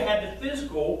for you to have the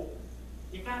physical,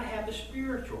 you've got to have the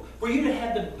spiritual. For you to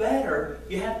have the better,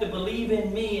 you have to believe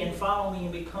in me and follow me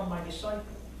and become my disciple.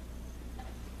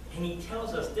 And he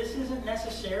tells us this isn't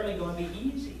necessarily going to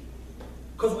be easy.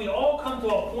 Because we all come to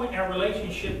a point in our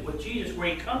relationship with Jesus where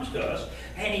he comes to us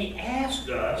and he asks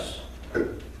us,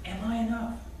 am I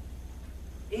enough?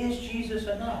 Is Jesus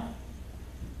enough?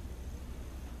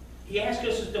 He asks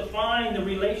us to define the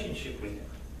relationship with him.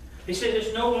 He said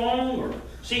it's no longer.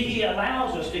 See, he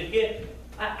allows us to get,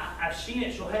 I've seen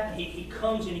it so happen. He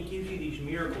comes and he gives you these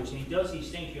miracles and he does these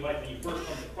things you like when you first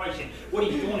come to Christ. And what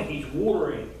he's doing, he's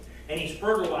watering and he's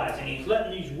fertilizing. He's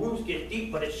letting these roots get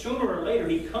deep, but sooner or later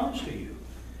he comes to you.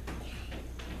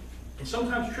 And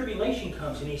sometimes tribulation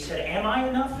comes and he said, am I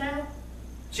enough now?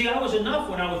 See, I was enough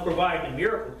when I was providing the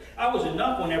miracle. I was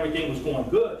enough when everything was going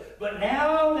good. But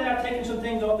now that I've taken some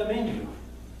things off the menu,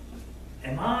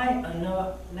 am I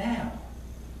enough now?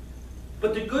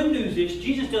 But the good news is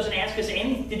Jesus doesn't ask us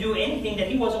to do anything that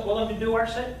he wasn't willing to do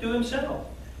himself.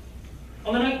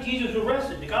 On the night Jesus was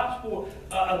arrested, the Gospel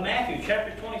of Matthew,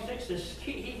 chapter 26, says,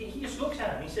 he just looks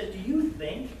at him. He says, do you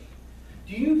think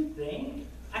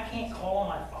I can't call on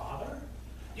my Father?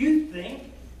 Do you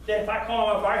think that if I call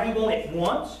on my Father, he won't at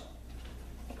once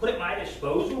put at my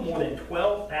disposal more than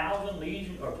 12,000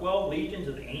 legions, or 12 legions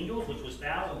of angels, which was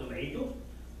thousands of angels?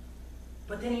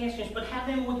 But then he asks us, but how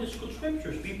then would the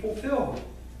Scriptures be fulfilled?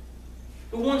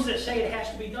 The ones that say it has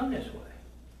to be done this way.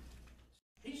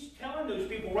 telling those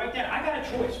people right then, I got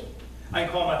a choice. I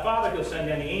can call my Father, he'll send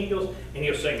down the angels, and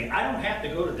he'll say, I don't have to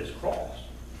go to this cross.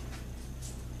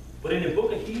 But in the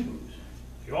book of Hebrews,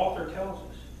 the author tells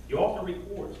us, the author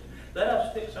records, let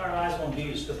us fix our eyes on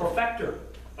Jesus, the perfecter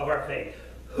of our faith,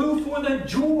 who for the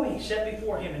joy set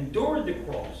before him endured the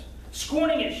cross,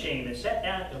 scorning its shame, and sat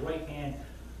down at the right hand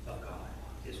of God,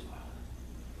 his Father.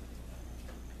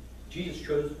 Jesus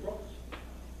chose the cross.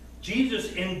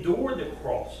 Jesus endured the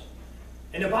cross.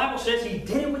 And the Bible says he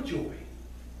did it with joy.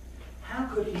 How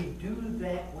could he do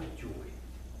that with joy?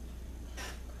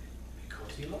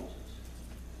 Because he loves us.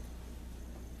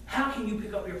 How can you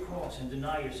pick up your cross and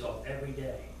deny yourself every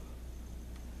day?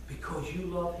 Because you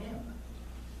love him.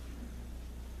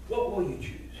 What will you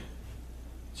choose?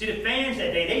 See, the fans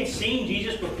that day, they'd seen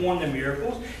Jesus perform the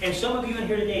miracles, and some of you in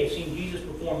here today have seen Jesus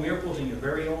perform miracles in your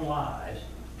very own lives.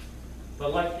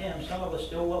 But like them, some of us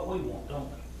still want what we want, don't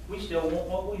we? We still want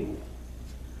what we want.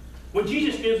 When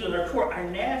Jesus gives us our choice, our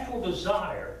natural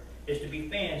desire is to be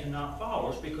fans and not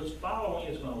followers, because following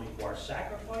is going to require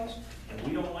sacrifice, and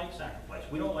we don't like sacrifice.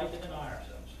 We don't like to deny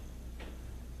ourselves.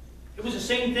 It was the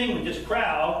same thing with this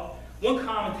crowd. One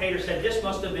commentator said this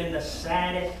must have been the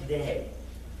saddest day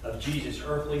of Jesus'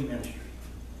 earthly ministry.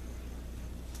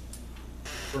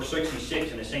 Verse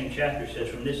 66 in the same chapter says,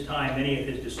 from this time many of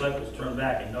his disciples turned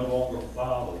back and no longer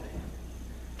followed him.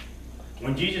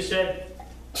 When Jesus said,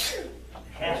 it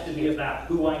has to be about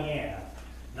who I am,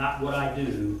 not what I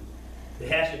do.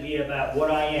 It has to be about what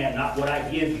I am, not what I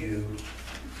give you.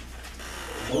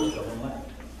 Most of them left.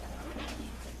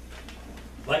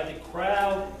 Like the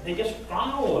crowd, they just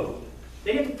followed.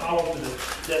 They didn't follow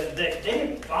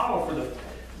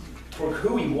for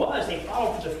who he was. They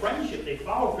followed for the friendship. They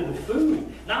followed for the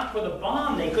food, not for the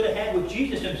bond they could have had with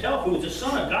Jesus himself, who was the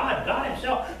Son of God, God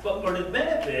himself, but for the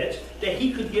benefits that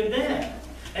he could give them.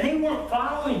 And they weren't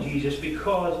following Jesus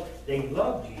because they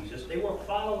loved Jesus. They were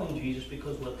following Jesus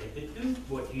because what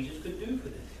Jesus could do for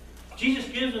them. Jesus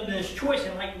gives them this choice,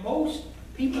 and like most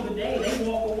people today, they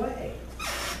walk away.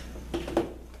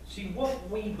 See, what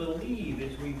we believe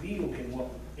is revealed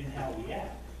in how we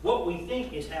act. What we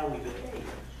think is how we behave.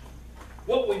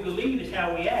 What we believe is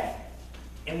how we act.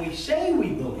 And we say we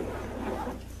believe,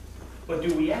 but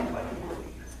do we act like we believe?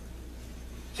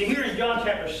 See, here in John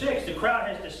chapter 6, the crowd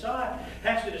has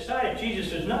to decide if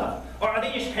Jesus is enough. Or are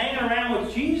they just hanging around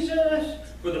with Jesus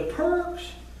for the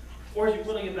perks? Or is it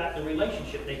really about the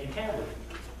relationship they can have with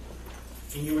him?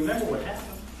 And you remember what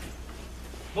happened.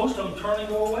 Most of them turn and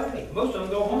go away. Most of them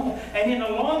go home. And in the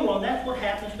long run, that's what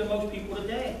happens to most people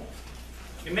today.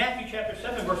 In Matthew chapter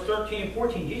 7, verse 13 and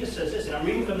 14, Jesus says this, and I'm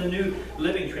reading from the New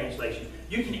Living Translation.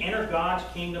 You can enter God's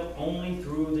kingdom only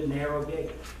through the narrow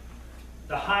gate.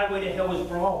 The highway to hell is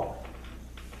broad,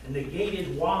 and the gate is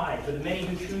wide for the many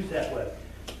who choose that way.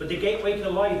 But the gateway to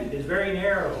life is very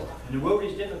narrow, and the road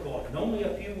is difficult, and only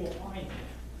a few will find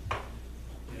it.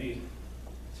 You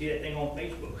see that thing on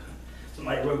Facebook?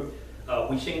 Somebody wrote,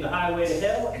 we sing the highway to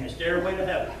hell and the stairway to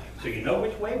heaven. So you know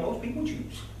which way most people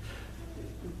choose.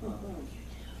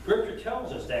 Scripture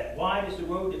tells us that wide is the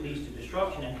road that leads to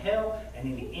destruction and hell, and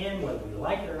in the end, whether we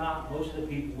like it or not, most of the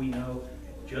people we know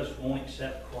just won't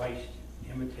accept Christ's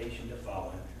invitation to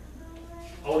follow him.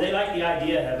 Oh, they like the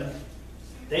idea of heaven.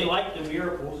 They like the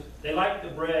miracles. They like the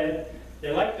bread.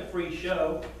 They like the free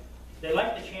show. They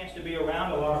like the chance to be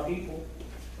around a lot of people.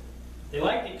 They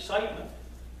like the excitement.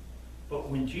 But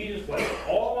when Jesus wiped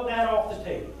all of that off the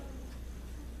table,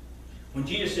 when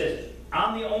Jesus says,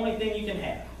 I'm the only thing you can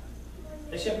have,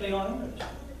 they simply aren't interested.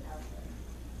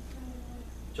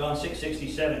 John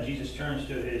 6:67, Jesus turns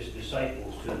to his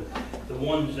disciples, to the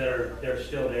ones that are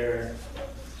still there,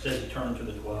 says he turned to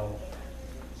the 12.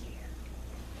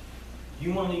 Do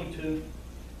you want to leave too?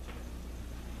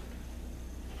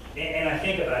 And I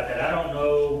think about that. I don't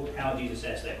know how Jesus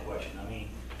asked that question. I mean,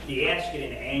 did he ask it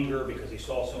in anger because he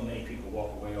saw so many people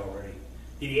walk away already?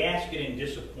 Did he ask it in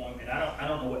disappointment? I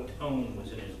don't know what tone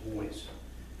was in his voice.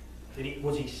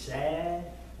 Was he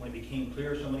sad when it became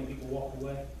clear so many people walked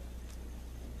away?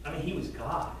 I mean, he was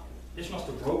God. This must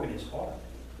have broken his heart.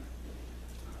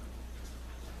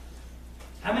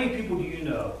 How many people do you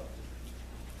know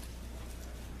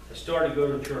that started to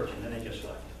go to church and then they just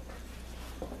left?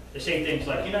 They say things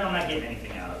like, I'm not getting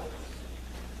anything out of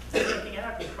it. If you anything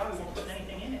out of it, you probably won't put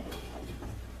anything in it.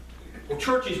 Well,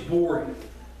 church is boring.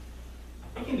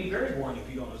 It can be very boring if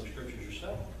you don't know the scriptures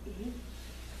yourself.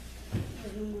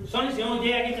 Sunday's the only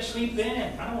day I get to sleep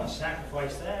in. I don't want to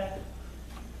sacrifice that.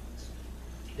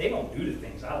 They don't do the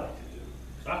things I like to do,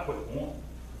 so I quit going.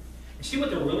 And see what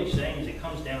they're really saying is it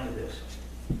comes down to this.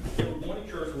 They were going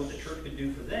to church for what the church could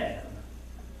do for them,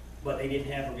 but they didn't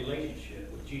have a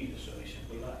relationship with Jesus, so they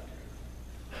simply left.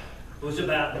 It was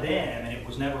about them, and it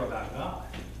was never about God.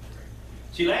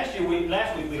 See, last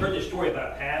week we heard this story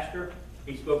about a pastor.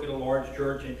 He spoke at a large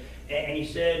church, and he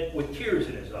said, with tears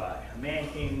in his eye, a man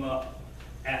came up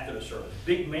after the service.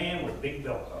 Big man with a big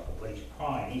belt buckle, but he's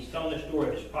crying. He's telling the story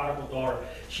of his prodigal daughter.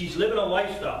 She's living a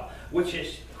lifestyle which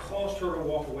has caused her to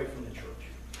walk away from the church,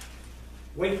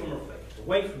 away from her faith,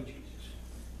 away from Jesus.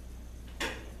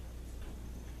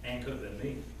 Man could have been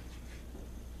me.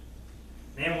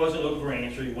 Man wasn't looking for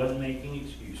answers. He wasn't making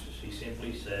excuses. He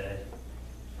simply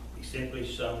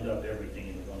summed up everything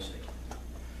in one statement.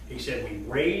 He said, we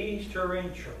raised her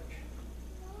in church,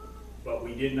 but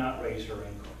we did not raise her in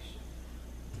Christ.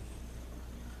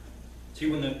 See,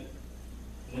 when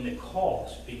the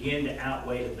costs begin to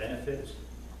outweigh the benefits,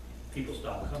 people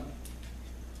stop coming.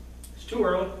 It's too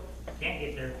early. Can't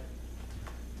get there.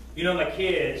 You know, my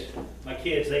kids,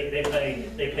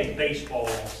 they play baseball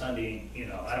on Sunday. You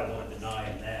know, I don't want to deny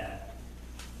them that.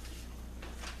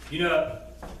 You know,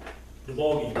 the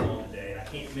ball game's on today, and I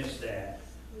can't miss that.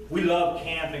 We love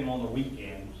camping on the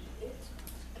weekends.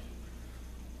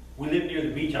 We live near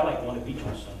the beach. I like going to the beach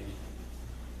on Sundays.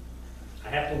 I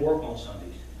have to work on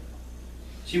Sundays.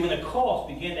 See, when the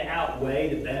costs begin to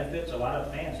outweigh the benefits, a lot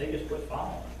of fans, they just quit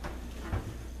following.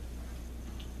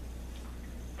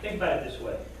 Think about it this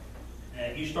way.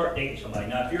 You start dating somebody.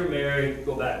 Now, if you're married,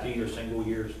 go back to your single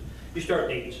years. You start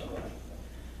dating somebody.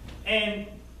 And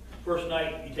first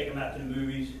night, you take them out to the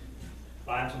movies,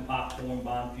 buy them some popcorn,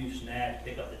 buy them a few snacks,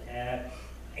 pick up the tab,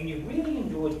 and you really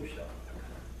enjoyed yourself.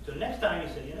 So the next time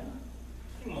you say, you know,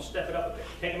 I'm going to step it up a bit.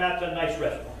 Take them out to a nice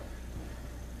restaurant.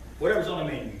 Whatever's on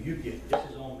the menu, you get,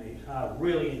 this is on me. I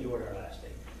really enjoyed our last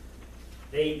date.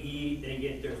 They eat, they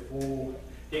get their food,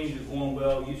 things are going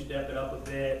well, you step it up a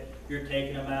bit, you're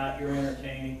taking them out, you're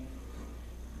entertaining.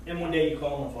 And one day you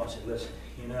call them on the phone and say, listen,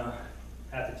 you know,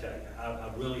 I have to tell you, I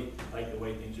really like the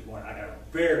way things are going. I got a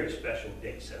very special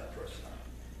date set up for us tonight.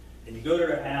 And you go to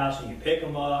their house and you pick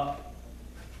them up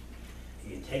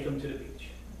and you take them to the beach.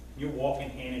 You're walking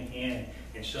hand in hand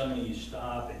and suddenly you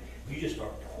stop and you just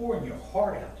start pouring your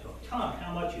heart out to them. Tell them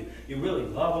how much you really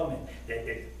love them and that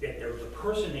they're the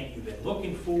person that you've been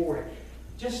looking for.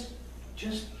 Just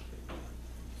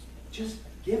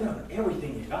giving them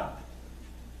everything you got.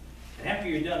 And after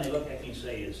you're done, they look at you and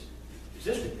say, is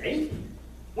this the date?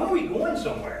 When are we going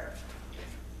somewhere?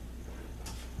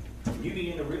 And you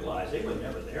begin to realize they were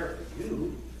never there for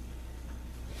you.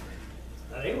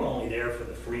 They were only there for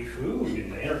the free food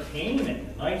and the entertainment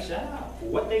and the nights out, for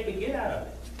what they could get out of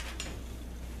it.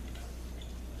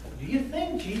 Do you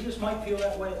think Jesus might feel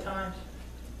that way at times?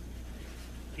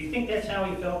 Do you think that's how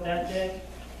he felt that day?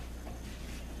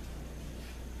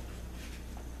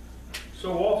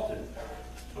 So often,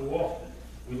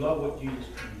 we love what Jesus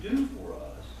can do for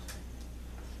us,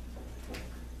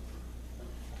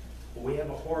 but we have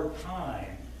a hard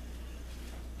time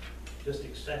just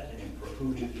accepting him for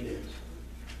who he is,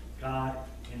 God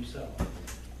himself.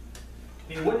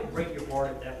 I mean, wouldn't it break your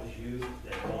heart if that was you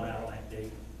that had gone out on that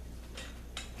date?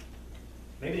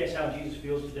 Maybe that's how Jesus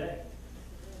feels today.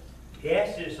 He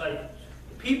asks his disciples,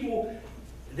 the people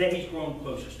that he's grown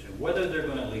closest to, whether they're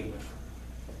going to leave him.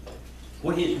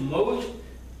 Would his most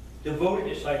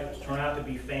devoted disciples turn out to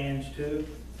be fans too?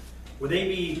 Would they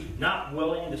be not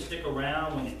willing to stick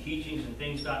around when the teachings and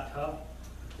things got tough?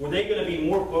 Were they going to be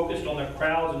more focused on their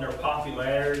crowds and their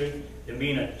popularity than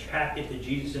being attracted to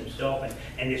Jesus himself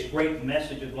and this great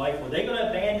message of life? Were they going to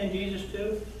abandon Jesus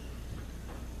too?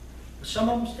 Some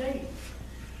of them stayed.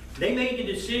 They made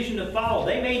the decision to follow.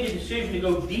 They made the decision to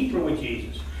go deeper with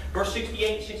Jesus. Verse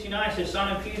 68 and 69 says,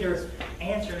 Simon Peter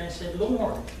answered and said,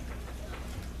 Lord,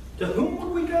 to whom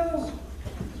would we go?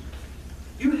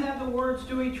 You have the words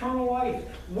to eternal life.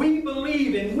 We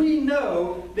believe and we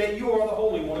know that you are the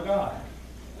Holy One of God.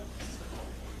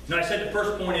 Now, I said the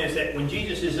first point is that when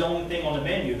Jesus is the only thing on the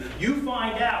menu, you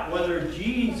find out whether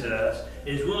Jesus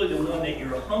is really the one that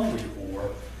you're hungry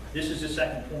for. This is the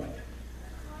second point.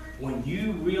 When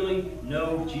you really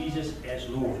know Jesus as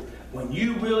Lord, when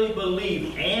you really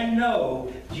believe and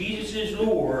know Jesus is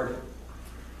Lord,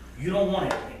 you don't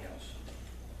want anything else.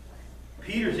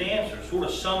 Peter's answer sort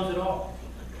of sums it all.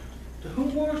 To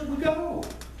whom would we go?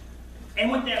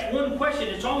 And with that one question,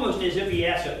 it's almost as if he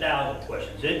asked 1,000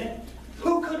 questions, isn't it?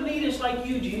 Who could lead us like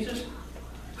you, Jesus?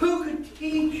 Who could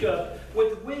teach us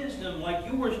with wisdom like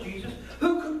yours, Jesus?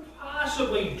 Who could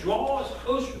possibly draw us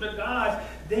closer to God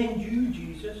than you,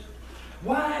 Jesus?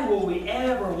 Why will we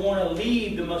ever want to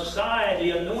leave the Messiah,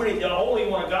 the anointed, the Holy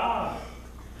One of God?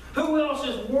 Who else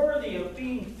is worthy of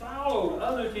being followed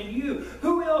other than you?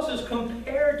 Who else is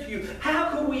compared to you? How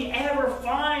could we ever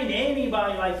find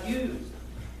anybody like you?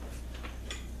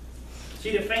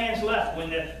 See, the fans left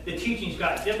when the teachings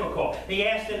got difficult. He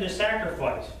asked them to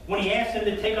sacrifice. When he asked them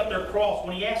to take up their cross,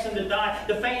 when he asked them to die,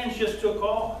 the fans just took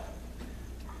off.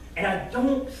 And I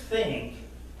don't think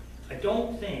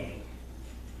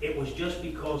it was just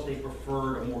because they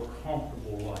preferred a more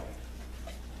comfortable life.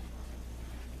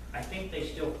 I think they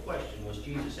still questioned, was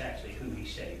Jesus actually who he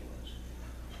said he was?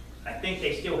 I think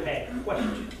they still had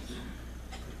questions.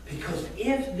 Because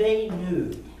if they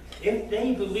knew, if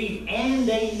they believed and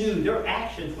they knew, their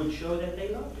actions would show that they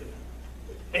loved him.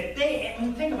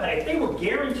 Think about it, if they were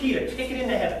guaranteed a ticket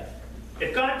into heaven,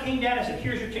 if God came down and said,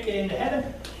 here's your ticket into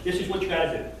heaven, this is what you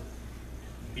got to do.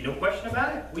 Be no question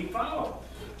about it, we follow.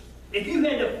 If you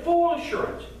had the full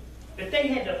assurance, if they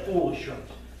had the full assurance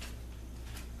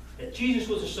that Jesus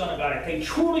was the Son of God, if they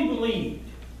truly believed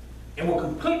and were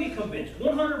completely convinced,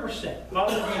 100%,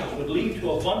 following Jesus would lead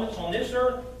to abundance on this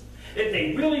earth, if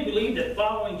they really believed that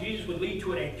following Jesus would lead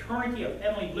to an eternity of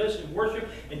heavenly bliss and worship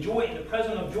and joy in the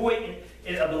presence of joy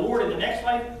of the Lord in the next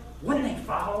life, wouldn't they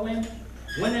follow him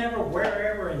whenever,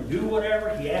 wherever, and do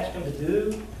whatever he asked them to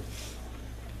do?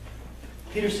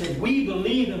 Peter said, we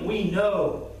believe and we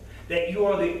know that you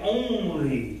are the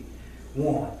only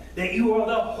one, that you are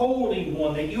the Holy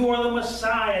One, that you are the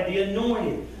Messiah, the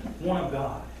anointed one of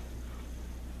God.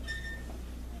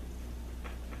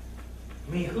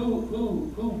 I mean, who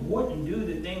wouldn't do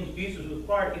the things Jesus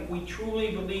required if we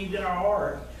truly believed in our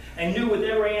heart and knew with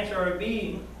every answer our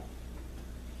being?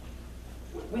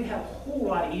 We'd have a whole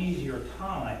lot easier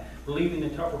time believing the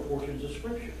tougher portions of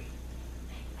Scriptures.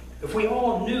 If we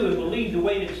all knew and believed the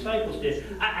way the disciples did,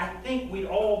 I think we'd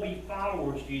all be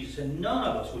followers of Jesus and none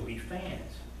of us would be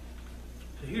fans.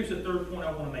 So here's the third point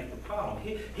I want to make the problem.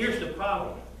 Here's the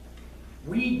problem.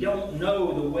 We don't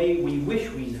know the way we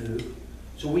wish we knew,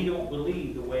 so we don't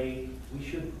believe the way we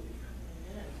should believe.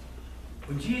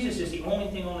 When Jesus is the only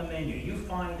thing on the menu, you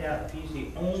find out if he's the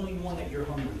only one that you're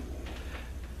hungry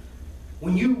for.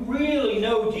 When you really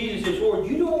know Jesus is Lord,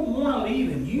 you don't want to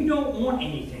leave him. You don't want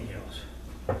anything else.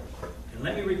 And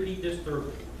let me repeat this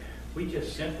third. We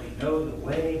just simply know the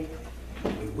way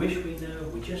we wish we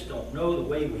knew. We just don't know the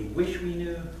way we wish we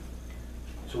knew.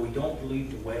 So we don't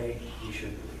believe the way we should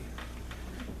believe.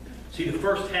 See, the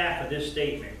first half of this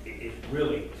statement is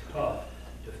really tough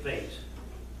to face.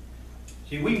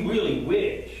 See, we really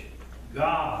wish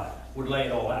God would lay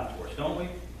it all out for us, don't we?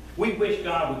 We wish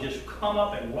God would just come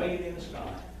up and wave it in the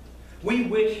sky. We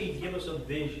wish he'd give us a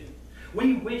vision.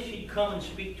 We wish he'd come and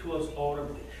speak to us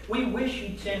audibly. We wish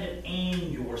he'd send an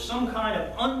angel or some kind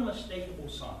of unmistakable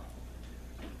sign.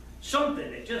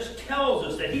 Something that just tells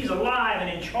us that he's alive and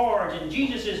in charge and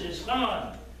Jesus is his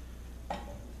Son.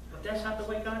 But that's not the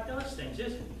way God does things,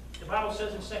 is it? The Bible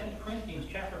says in 2 Corinthians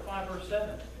chapter 5, verse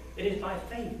 7, it is by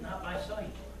faith, not by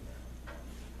sight.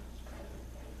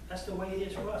 That's the way it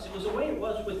is for us. It was the way it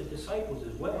was with the disciples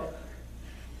as well.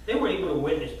 They were able to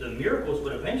witness the miracles,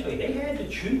 but eventually they had to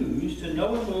choose to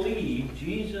know and believe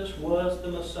Jesus was the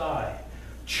Messiah.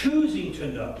 Choosing to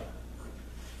know.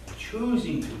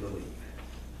 Choosing to believe.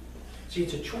 See,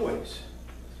 it's a choice.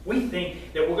 We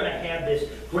think that we're going to have this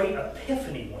great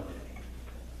epiphany one day.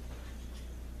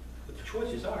 But the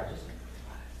choice is ours, isn't it?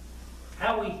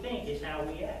 How we think is how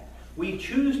we act. We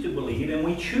choose to believe and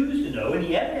we choose to know, and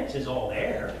the evidence is all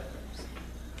there.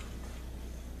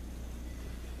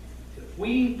 If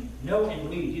we know and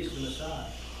believe Jesus is the Messiah,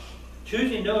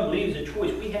 choosing to know and believe is a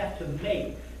choice. We have to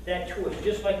make that choice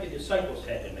just like the disciples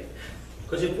had to make.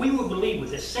 Because if we would believe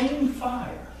with the same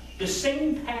fire, the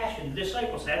same passion the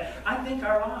disciples had, I think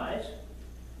our lives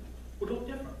would look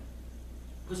different.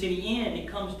 Because in the end, it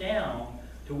comes down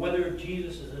to whether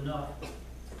Jesus is enough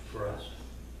for us.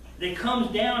 It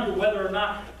comes down to whether or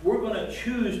not we're going to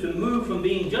choose to move from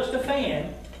being just a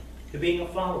fan to being a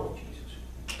follower of Jesus.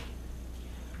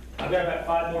 I've got about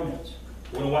 5 more minutes.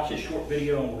 We're going to watch this short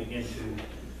video and we'll begin to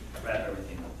wrap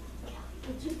everything up.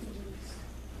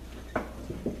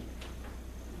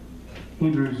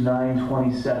 Hebrews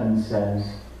 9:27 says,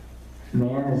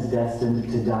 man is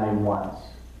destined to die once,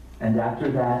 and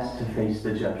after that to face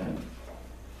the judgment.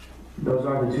 Those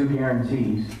are the 2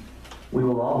 guarantees. We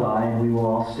will all die and we will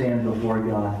all stand before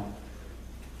God.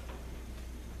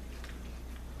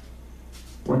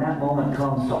 When that moment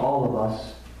comes to all of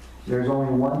us, there's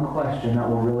only one question that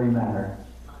will really matter,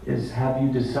 is have you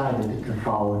decided to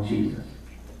follow Jesus?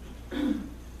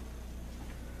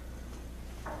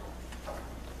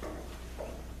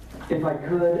 If I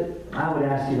could, I would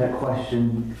ask you that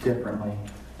question differently,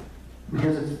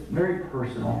 because it's very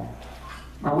personal.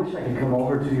 I wish I could come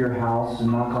over to your house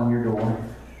and knock on your door.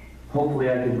 Hopefully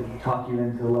I could talk you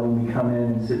into letting me come in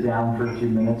and sit down for a few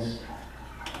minutes.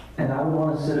 And I would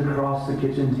want to sit across the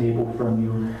kitchen table from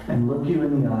you and look you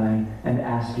in the eye and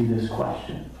ask you this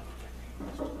question.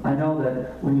 I know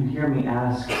that when you hear me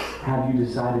ask, have you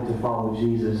decided to follow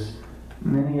Jesus?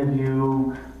 Many of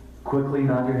you quickly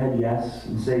nod your head yes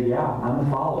and say, yeah, I'm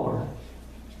a follower.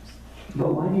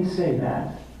 But why do you say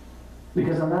that?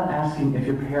 Because I'm not asking if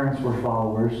your parents were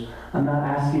followers. I'm not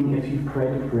asking if you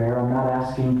prayed a prayer. I'm not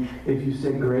asking if you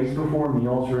say grace before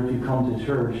meals or if you come to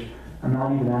church. I'm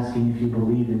not even asking if you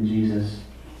believe in Jesus.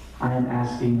 I am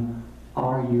asking,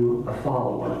 are you a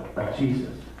follower of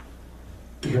Jesus?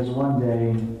 Because one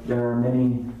day there are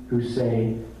many who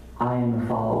say, I am a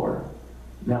follower,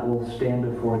 that will stand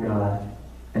before God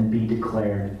and be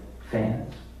declared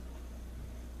fans.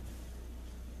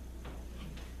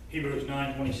 Hebrews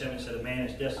 9:27 said a man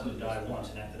is destined to die once,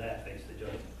 and after that face the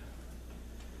judgment.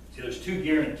 See, there's two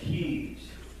guarantees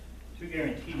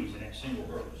in that single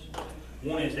verse.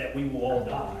 One is that we will all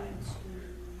die,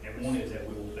 and one is that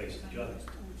we will face the judgment.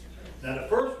 Now the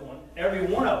first one, every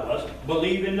one of us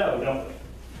believe and know, don't we?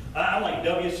 I'm like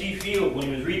W.C. Field when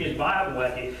he was reading his Bible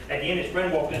at the end. His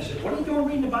friend walked in and said, "What are you doing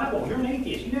reading the Bible? You're an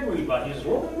atheist. You never read the Bible." He says,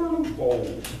 "Well, there are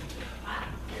loopholes."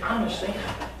 I'm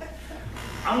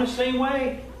the same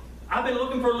way. I've been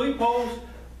looking for loopholes,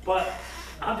 but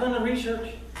I've done the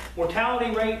research.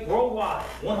 Mortality rate worldwide,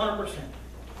 100%.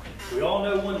 We all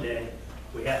know one day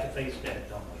we have to face death,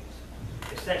 don't we?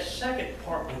 It's that second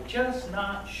part we're just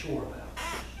not sure about.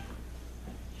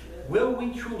 Will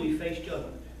we truly face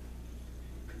judgment?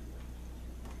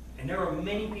 And there are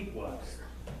many people out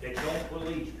there that don't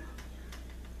believe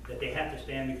that they have to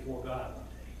stand before God one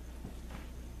day.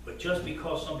 But just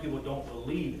because some people don't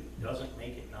believe it doesn't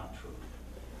make it not true.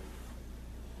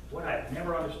 What I've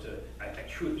never understood,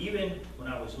 even when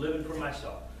I was living for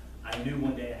myself, I knew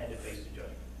one day I had to face the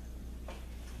judgment.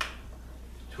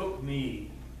 It took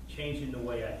me changing the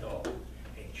way I thought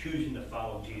and choosing to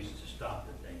follow Jesus to stop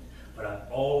the thing. But I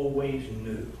always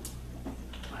knew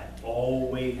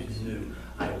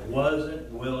I wasn't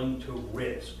willing to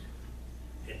risk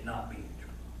it not being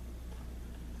true.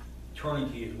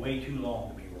 Eternity is way too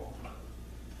long to be wrong.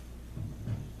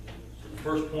 So the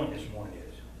first point this morning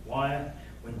is, why?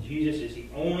 When Jesus is the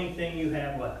only thing you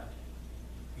have left,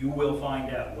 you will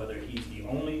find out whether he's the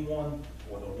only one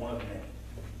or the one of many.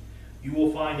 You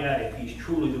will find out if he's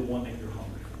truly the one that you're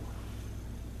hungry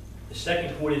for. The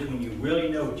second point is, when you really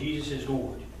know Jesus is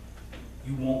Lord,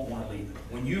 you won't want to leave him.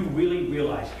 When you really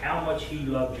realize how much he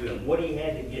loved you and what he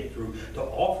had to get through to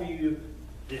offer you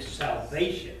this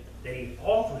salvation that he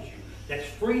offers you, that's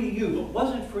free to you but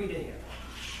wasn't free to him,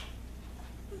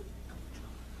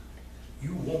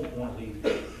 you won't want to leave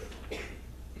him.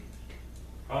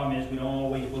 Problem is, we don't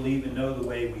always believe and know the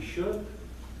way we should,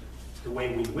 the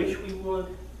way we wish we would,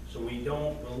 so we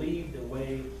don't believe the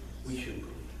way we should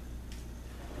believe.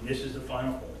 And this is the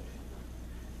final point.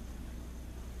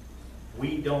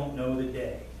 We don't know the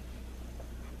day,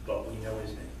 but we know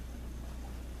his name.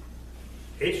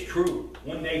 It's true.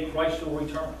 One day Christ will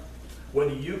return.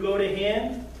 Whether you go to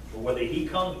him or whether he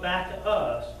comes back to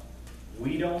us,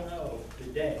 we don't know the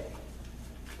day,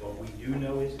 but we do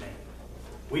know his name.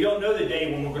 We don't know the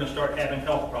day when we're going to start having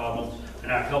health problems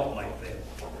and our health might fail.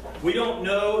 We don't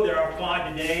know that our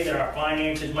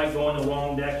finances might go in the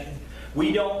wrong direction.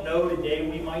 We don't know the day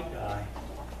we might die,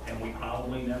 and we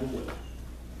probably never will.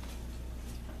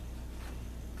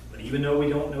 But even though we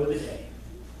don't know the day,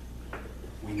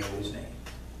 we know his name.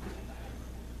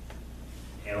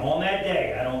 And on that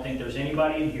day, I don't think there's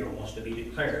anybody in here who wants to be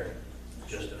declared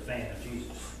just a fan of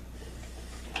Jesus.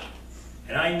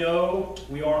 And I know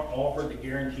we aren't offered the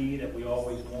guarantee that we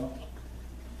always want,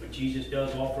 but Jesus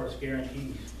does offer us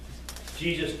guarantees.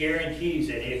 Jesus guarantees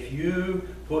that if you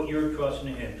put your trust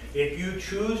in him, if you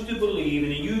choose to believe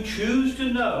and you choose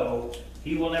to know,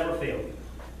 he will never fail you.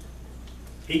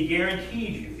 He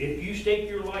guarantees you, if you stake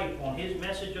your life on his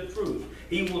message of truth,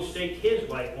 he will stake his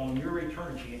life on your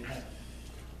eternity in heaven.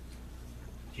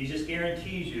 Jesus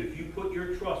guarantees you, if you put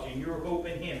your trust and your hope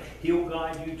in him, he'll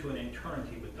guide you to an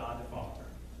eternity with God the Father.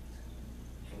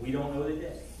 And we don't know the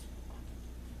day,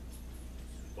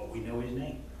 but we know his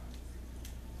name.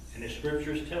 And the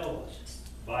scriptures tell us,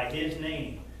 by his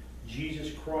name,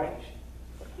 Jesus Christ,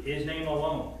 his name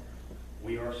alone,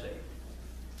 we are saved.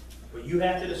 But you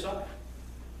have to decide.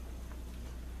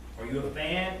 Are you a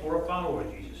fan or a follower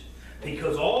of Jesus?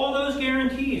 Because all those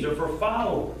guarantees are for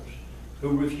followers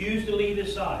who refuse to leave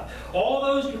his side. All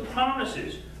those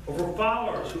promises are for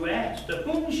followers who ask, to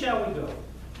whom shall we go?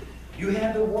 You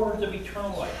have the words of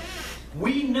eternal life.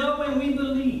 We know and we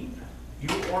believe you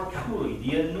are truly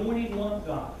the anointed one of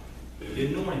God. The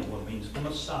anointed one means the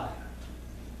Messiah,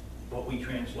 what we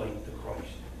translate to Christ.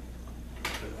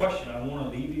 The question I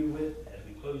want to leave you with as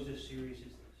we close this series is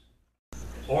this.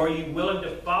 Are you willing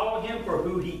to follow him for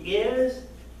who he is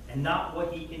and not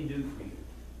what he can do for you?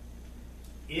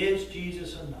 Is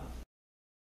Jesus enough?